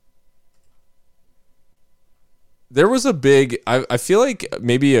 there was a big, I feel like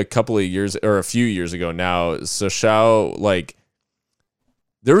maybe a couple of years or a few years ago now, Sochaux, like,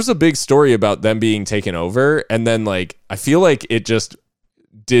 there was a big story about them being taken over, and then like I feel like it just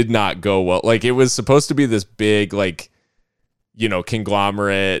did not go well. Like it was supposed to be this big, like, you know,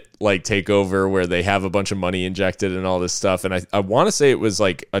 conglomerate like takeover where they have a bunch of money injected and all this stuff. And I want to say it was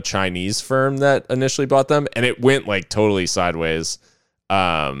like a Chinese firm that initially bought them, and it went like totally sideways.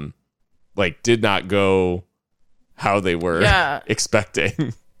 Like did not go how they were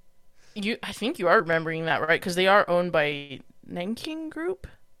expecting. I think you are remembering that right, because they are owned by Nanking Group,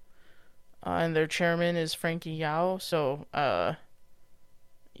 and their chairman is Frankie Yao. So, yeah,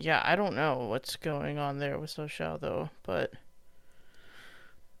 I don't know what's going on there with Sochaux though, but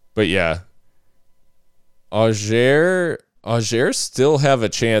yeah, Auxerre still have a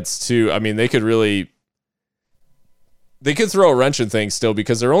chance to. I mean, they could throw a wrench in things still,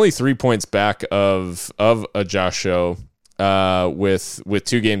 because they're only 3 points back of Ajaccio, with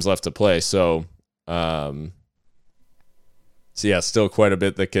 2 games left to play. So yeah, still quite a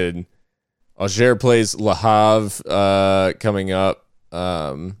bit that could. Auxerre plays Le Havre coming up,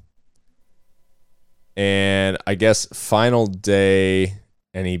 and I guess final day.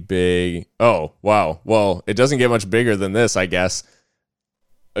 Any big? Oh wow! Well, it doesn't get much bigger than this, I guess.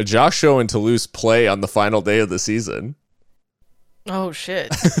 Ajaccio and Toulouse play on the final day of the season. oh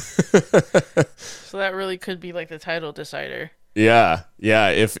shit! So that really could be like the title decider. Yeah.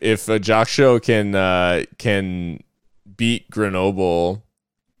 If Ajaccio can beat Grenoble,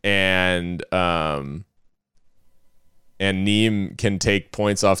 and Nîmes can take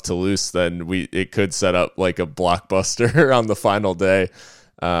points off Toulouse, then it could set up like a blockbuster on the final day.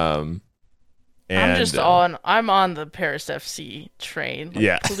 I'm on the Paris FC train. Like,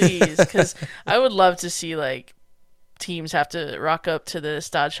 yeah, please, because I would love to see like teams have to rock up to the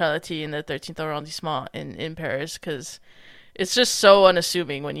Stade Charletti in the 13th arrondissement in Paris, because it's just so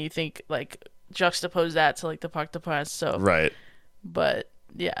unassuming when you think like juxtapose that to like the Parc des Princes. So right. But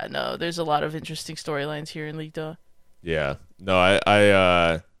yeah, no, there's a lot of interesting storylines here in Ligue 2. Yeah, no,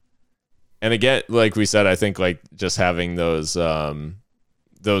 I and again, like we said, I think like just having those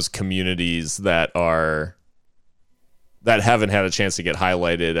communities that haven't had a chance to get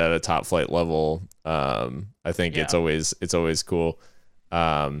highlighted at a top flight level, I think it's always cool.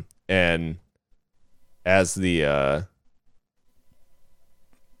 And as the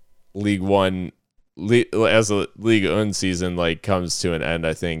League 1 as the Ligue 1 season like comes to an end,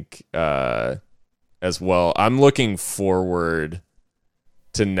 I think as well, I'm looking forward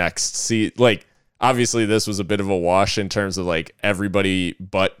to next season. Like obviously this was a bit of a wash in terms of like everybody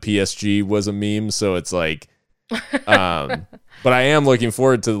but PSG was a meme, so it's like but I am looking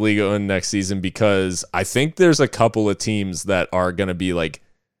forward to the Ligue 1 next season, because I think there's a couple of teams that are going to be like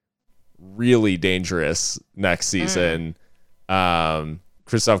really dangerous next season.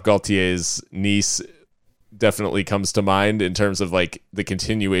 Christophe Galtier's Nice definitely comes to mind in terms of like the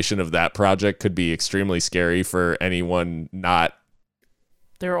continuation of that project could be extremely scary for anyone not.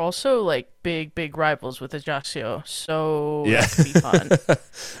 They're also like big rivals with Ajaccio, so yeah, that could be fun.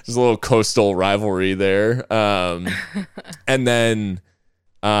 There's a little coastal rivalry there. And then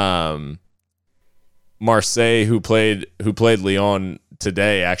Marseille, who played Lyon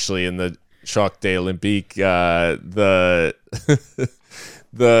today, actually in the Choc des Olympiques,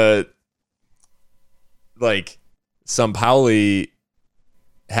 the like Sampaoli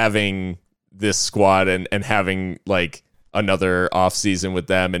having this squad and having like another off season with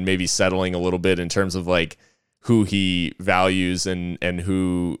them, and maybe settling a little bit in terms of like who he values and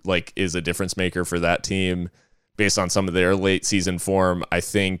who like is a difference maker for that team based on some of their late season form. I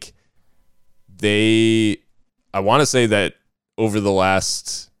think I want to say that over the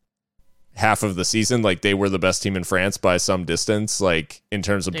last half of the season, like they were the best team in France by some distance, like in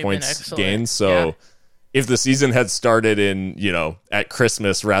terms of They've points been excellent. gained. So if the season had started in, at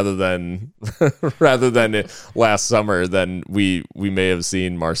Christmas rather than last summer, then we may have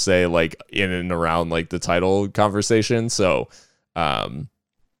seen Marseille like in and around like the title conversation. So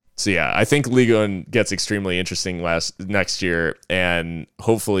yeah, I think Ligue 1 gets extremely interesting next year, and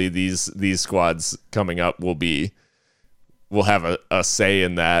hopefully these squads coming up will have a say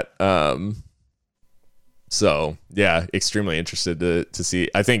in that. So yeah, extremely interested to see.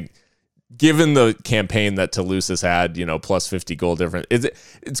 I think, given the campaign that Toulouse has had, plus 50 goal difference,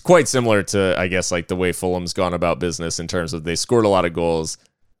 it's quite similar to, I guess, like the way Fulham's gone about business in terms of they scored a lot of goals,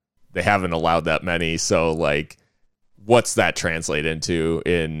 they haven't allowed that many. So like, what's that translate into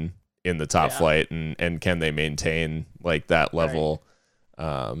in the top flight, and can they maintain like that level?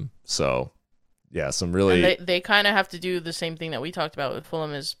 Right. So yeah, some really, and they kind of have to do the same thing that we talked about with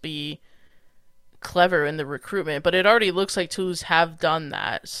Fulham, is be clever in the recruitment, but it already looks like Toulouse have done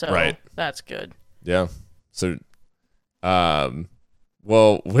that, so that's good. Yeah. So,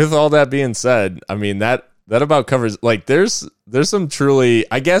 well, with all that being said, I mean that about covers. Like, there's some truly,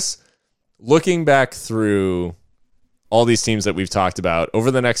 I guess, looking back through all these teams that we've talked about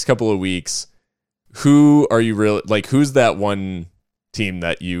over the next couple of weeks, who are you really like? Who's that one team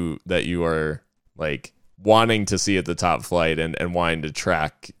that you are like wanting to see at the top flight and wanting to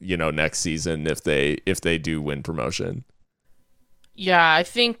track, next season if they do win promotion? Yeah, I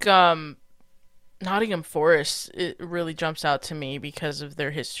think Nottingham Forest, it really jumps out to me because of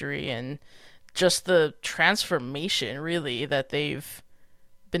their history and just the transformation really that they've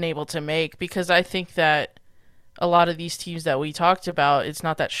been able to make, because I think that a lot of these teams that we talked about, it's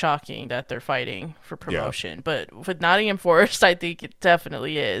not that shocking that they're fighting for promotion. Yeah. But with Nottingham Forest, I think it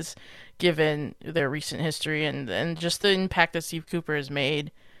definitely is, given their recent history and just the impact that Steve Cooper has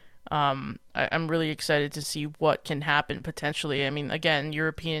made. I'm really excited to see what can happen potentially. I mean, again,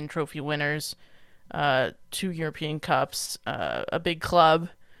 European trophy winners, 2 European Cups, a big club,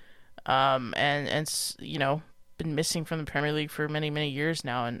 and been missing from the Premier League for many, many years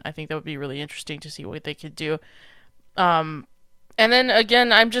now, and I think that would be really interesting to see what they could do. And then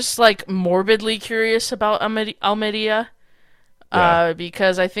again, I'm just like morbidly curious about Almeria.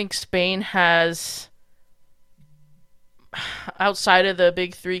 Because I think Spain has, outside of the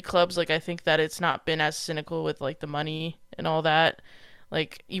big 3 clubs, like I think that it's not been as cynical with like the money and all that.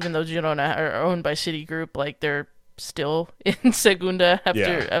 Like, even though Girona are owned by Citigroup, like they're still in Segunda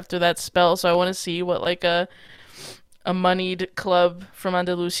after that spell. So I want to see what like a moneyed club from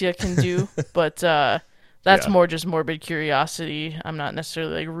Andalusia can do. But that's more just morbid curiosity. I'm not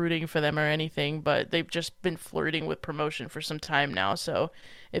necessarily like rooting for them or anything, but they've just been flirting with promotion for some time now. So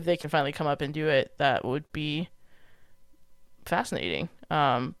if they can finally come up and do it, that would be fascinating.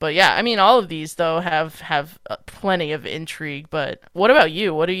 But yeah, I mean, all of these though have plenty of intrigue. But what about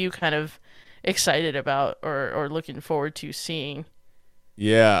you? What are you kind of excited about or looking forward to seeing?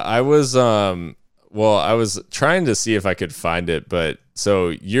 Yeah, I was trying to see if I could find it, but so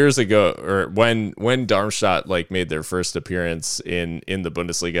years ago, or when Darmstadt like made their first appearance in the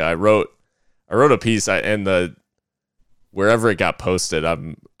Bundesliga, I wrote a piece, and wherever it got posted,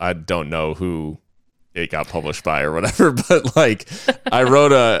 I don't know who it got published by or whatever, but like I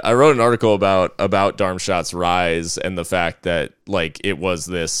wrote an article about Darmstadt's rise and the fact that like it was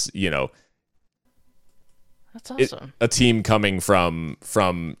this, that's awesome. A team coming from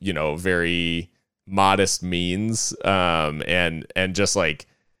very modest means, and just like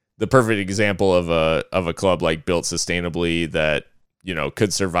the perfect example of a club like built sustainably that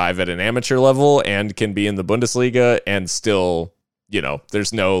could survive at an amateur level and can be in the Bundesliga and still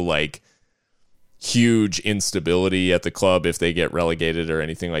there's no like huge instability at the club if they get relegated or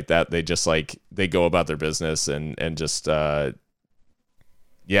anything like that. They just like they go about their business and just for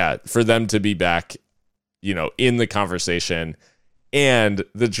them to be back in the conversation, and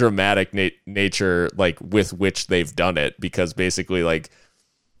the dramatic nature like with which they've done it, because basically like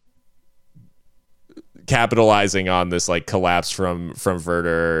capitalizing on this like collapse from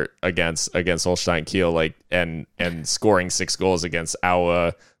Werder against Holstein Kiel, like and scoring 6 goals against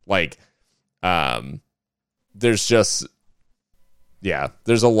Aue, like there's just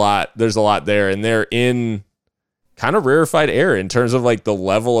there's a lot there, and they're in kind of rarefied air in terms of like the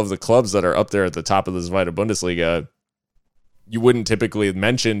level of the clubs that are up there at the top of the Zweite Bundesliga. You wouldn't typically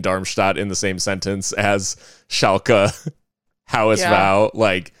mention Darmstadt in the same sentence as Schalke, HSV,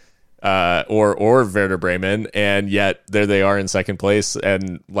 like, or Werder Bremen, and yet there they are in second place,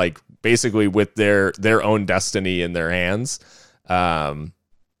 and like basically with their own destiny in their hands.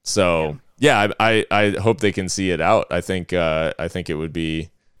 So I hope they can see it out. I think it would be,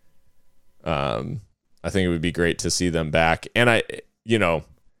 great to see them back, and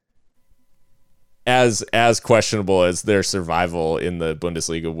as questionable as their survival in the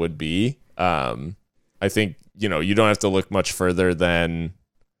Bundesliga would be, I think, you don't have to look much further than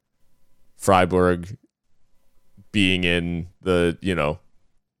Freiburg being in the,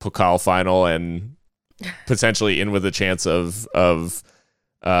 Pokal final and potentially in with a chance of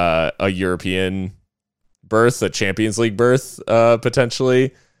a European berth, a Champions League berth,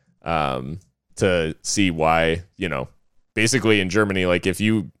 potentially, to see why, basically in Germany, like if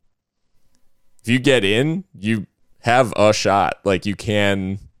you get in, you have a shot. Like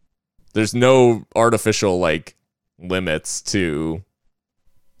there's no artificial like limits to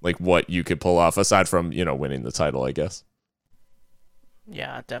like what you could pull off aside from, winning the title, I guess.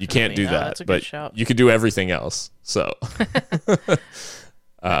 Yeah, definitely. You can't do that, that's a but good shout. you could do everything else. So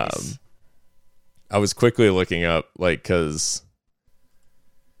Nice. I was quickly looking up, like, cause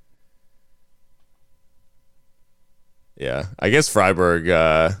yeah, I guess Freiburg,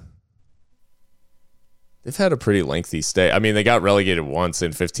 they've had a pretty lengthy stay. I mean, they got relegated once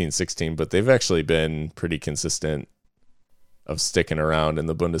in 15-16, but they've actually been pretty consistent of sticking around in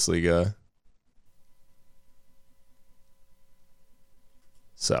the Bundesliga.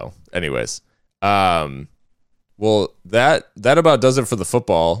 So, anyways, well, that about does it for the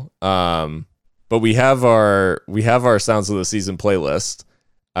football. But we have our Sounds of the Season playlist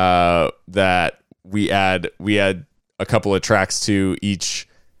that we add a couple of tracks to each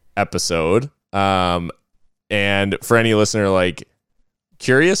episode. And for any listener like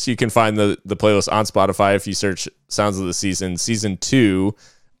curious, you can find the playlist on Spotify if you search Sounds of the Season 2.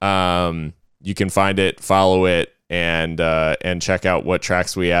 You can find it, follow it, and check out what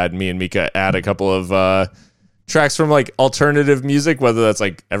tracks we add. Me and Mika add a couple of tracks from like alternative music, whether that's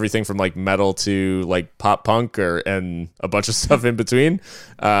like everything from like metal to like pop punk and a bunch of stuff in between.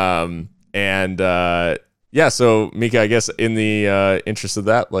 Yeah, so Mika, I guess in the interest of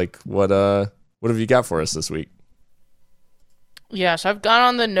that, like what have you got for us this week? Yeah, so I've gone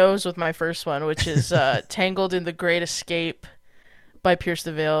on the nose with my first one, which is Tangled in the Great Escape by Pierce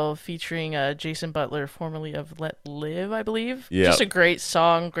the Veil, featuring Jason Butler, formerly of Let Live, I believe. Yeah. Just a great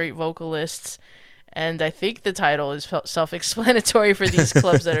song, great vocalists. And I think the title is self-explanatory for these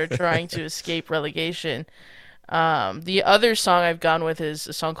clubs that are trying to escape relegation. The other song I've gone with is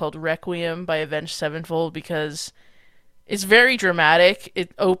a song called Requiem by Avenged Sevenfold, because it's very dramatic.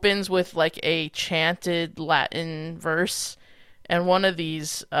 It opens with like a chanted Latin verse, and one of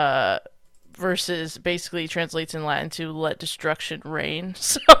these verses basically translates in Latin to "Let destruction reign."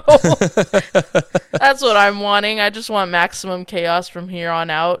 So that's what I'm wanting. I just want maximum chaos from here on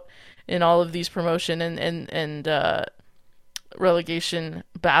out in all of these promotion and relegation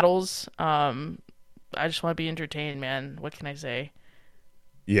battles. I just want to be entertained, man. What can I say?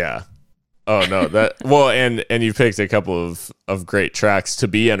 Yeah. Oh no, that well, and you picked a couple of great tracks to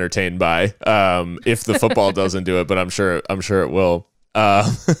be entertained by. If the football doesn't do it, but I'm sure it will.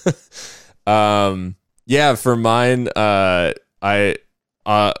 Yeah, for mine, I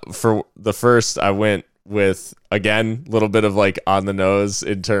for the first I went with, again, a little bit of like on the nose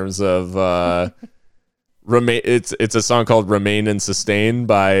in terms of remain. It's a song called "Remain and Sustain"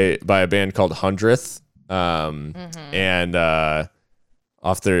 by a band called Hundredth, and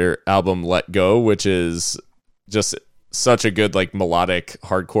off their album Let Go, which is just such a good like melodic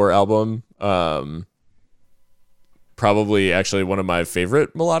hardcore album. Probably actually one of my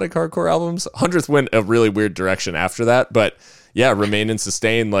favorite melodic hardcore albums. Hundredth went a really weird direction after that, but yeah, Remain and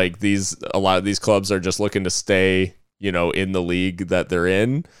Sustain, like a lot of these clubs are just looking to stay, in the league that they're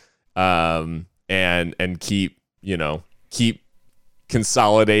in, and keep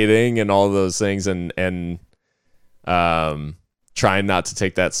consolidating and all those things, and trying not to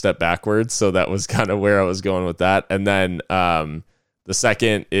take that step backwards. So that was kind of where I was going with that. And then the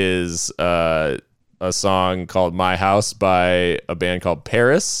second is a song called My House by a band called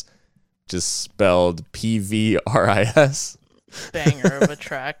Paris, which is spelled Pvris. Banger of a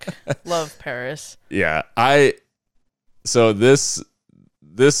track. Love Paris. Yeah. So this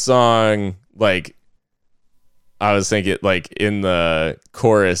song, like, I was thinking, like, in the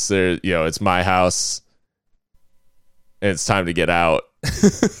chorus there, it's my house and it's time to get out.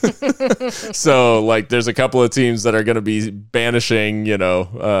 So like there's a couple of teams that are going to be banishing,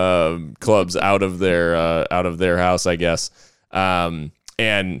 clubs out of their house, I guess.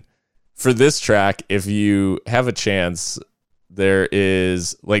 And for this track, if you have a chance,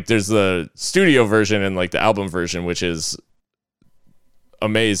 there's the studio version and like the album version, which is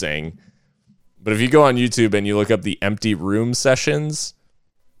amazing. But if you go on YouTube and you look up the Empty Room sessions,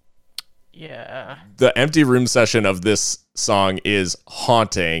 Yeah. The empty room session of this song is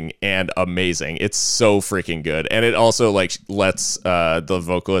haunting and amazing. It's so freaking good. And it also like lets the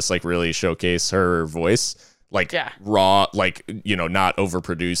vocalist like really showcase her voice, like raw, like, you know, not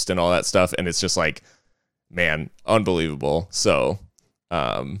overproduced and all that stuff. And it's just like, man, unbelievable. So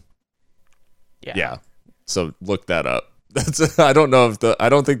yeah. So look that up. That's I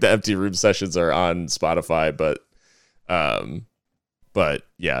don't think the empty room sessions are on Spotify, but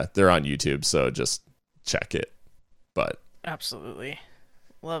yeah, they're on YouTube, so just check it. But absolutely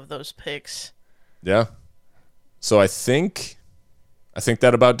love those picks. Yeah. So I think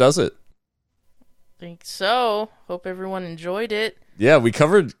that about does it. Think so. Hope everyone enjoyed it. Yeah, we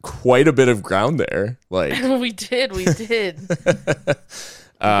covered quite a bit of ground there. Like we did. The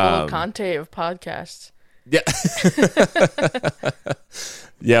Conte of podcasts. Yeah.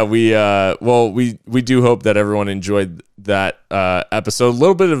 Yeah, we do hope that everyone enjoyed that episode. A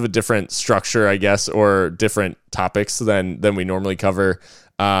little bit of a different structure, I guess, or different topics than we normally cover.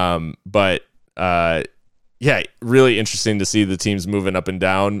 But yeah, really interesting to see the teams moving up and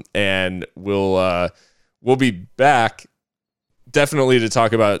down, and we'll be back definitely to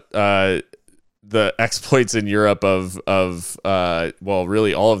talk about the exploits in Europe of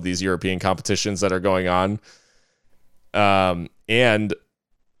really all of these European competitions that are going on. And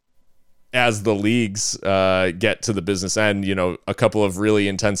as the leagues get to the business end, you know, a couple of really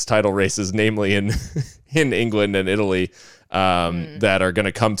intense title races, namely in England and Italy, that are going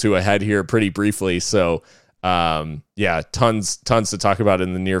to come to a head here pretty briefly. So, yeah, tons to talk about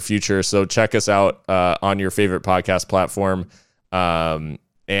in the near future. So check us out on your favorite podcast platform.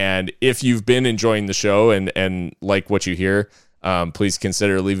 And if you've been enjoying the show and like what you hear, please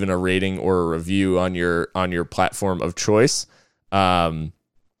consider leaving a rating or a review on your platform of choice.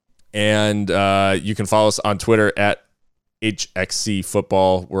 And you can follow us on Twitter at HXC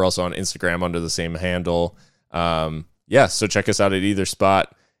Football. We're also on Instagram under the same handle. Yeah, so check us out at either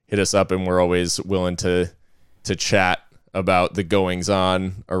spot. Hit us up, and we're always willing to chat about the goings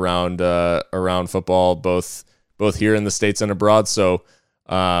on around football, both here in the States and abroad. So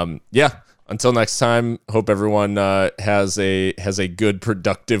yeah, until next time, hope everyone has a good,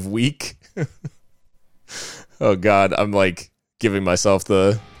 productive week. Oh God, I'm like giving myself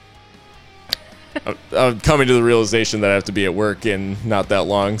I'm coming to the realization that I have to be at work in not that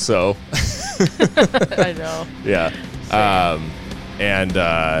long. So I know. Yeah.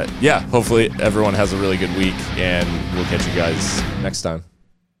 Yeah, hopefully everyone has a really good week, and we'll catch you guys next time.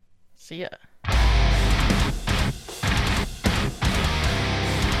 See ya.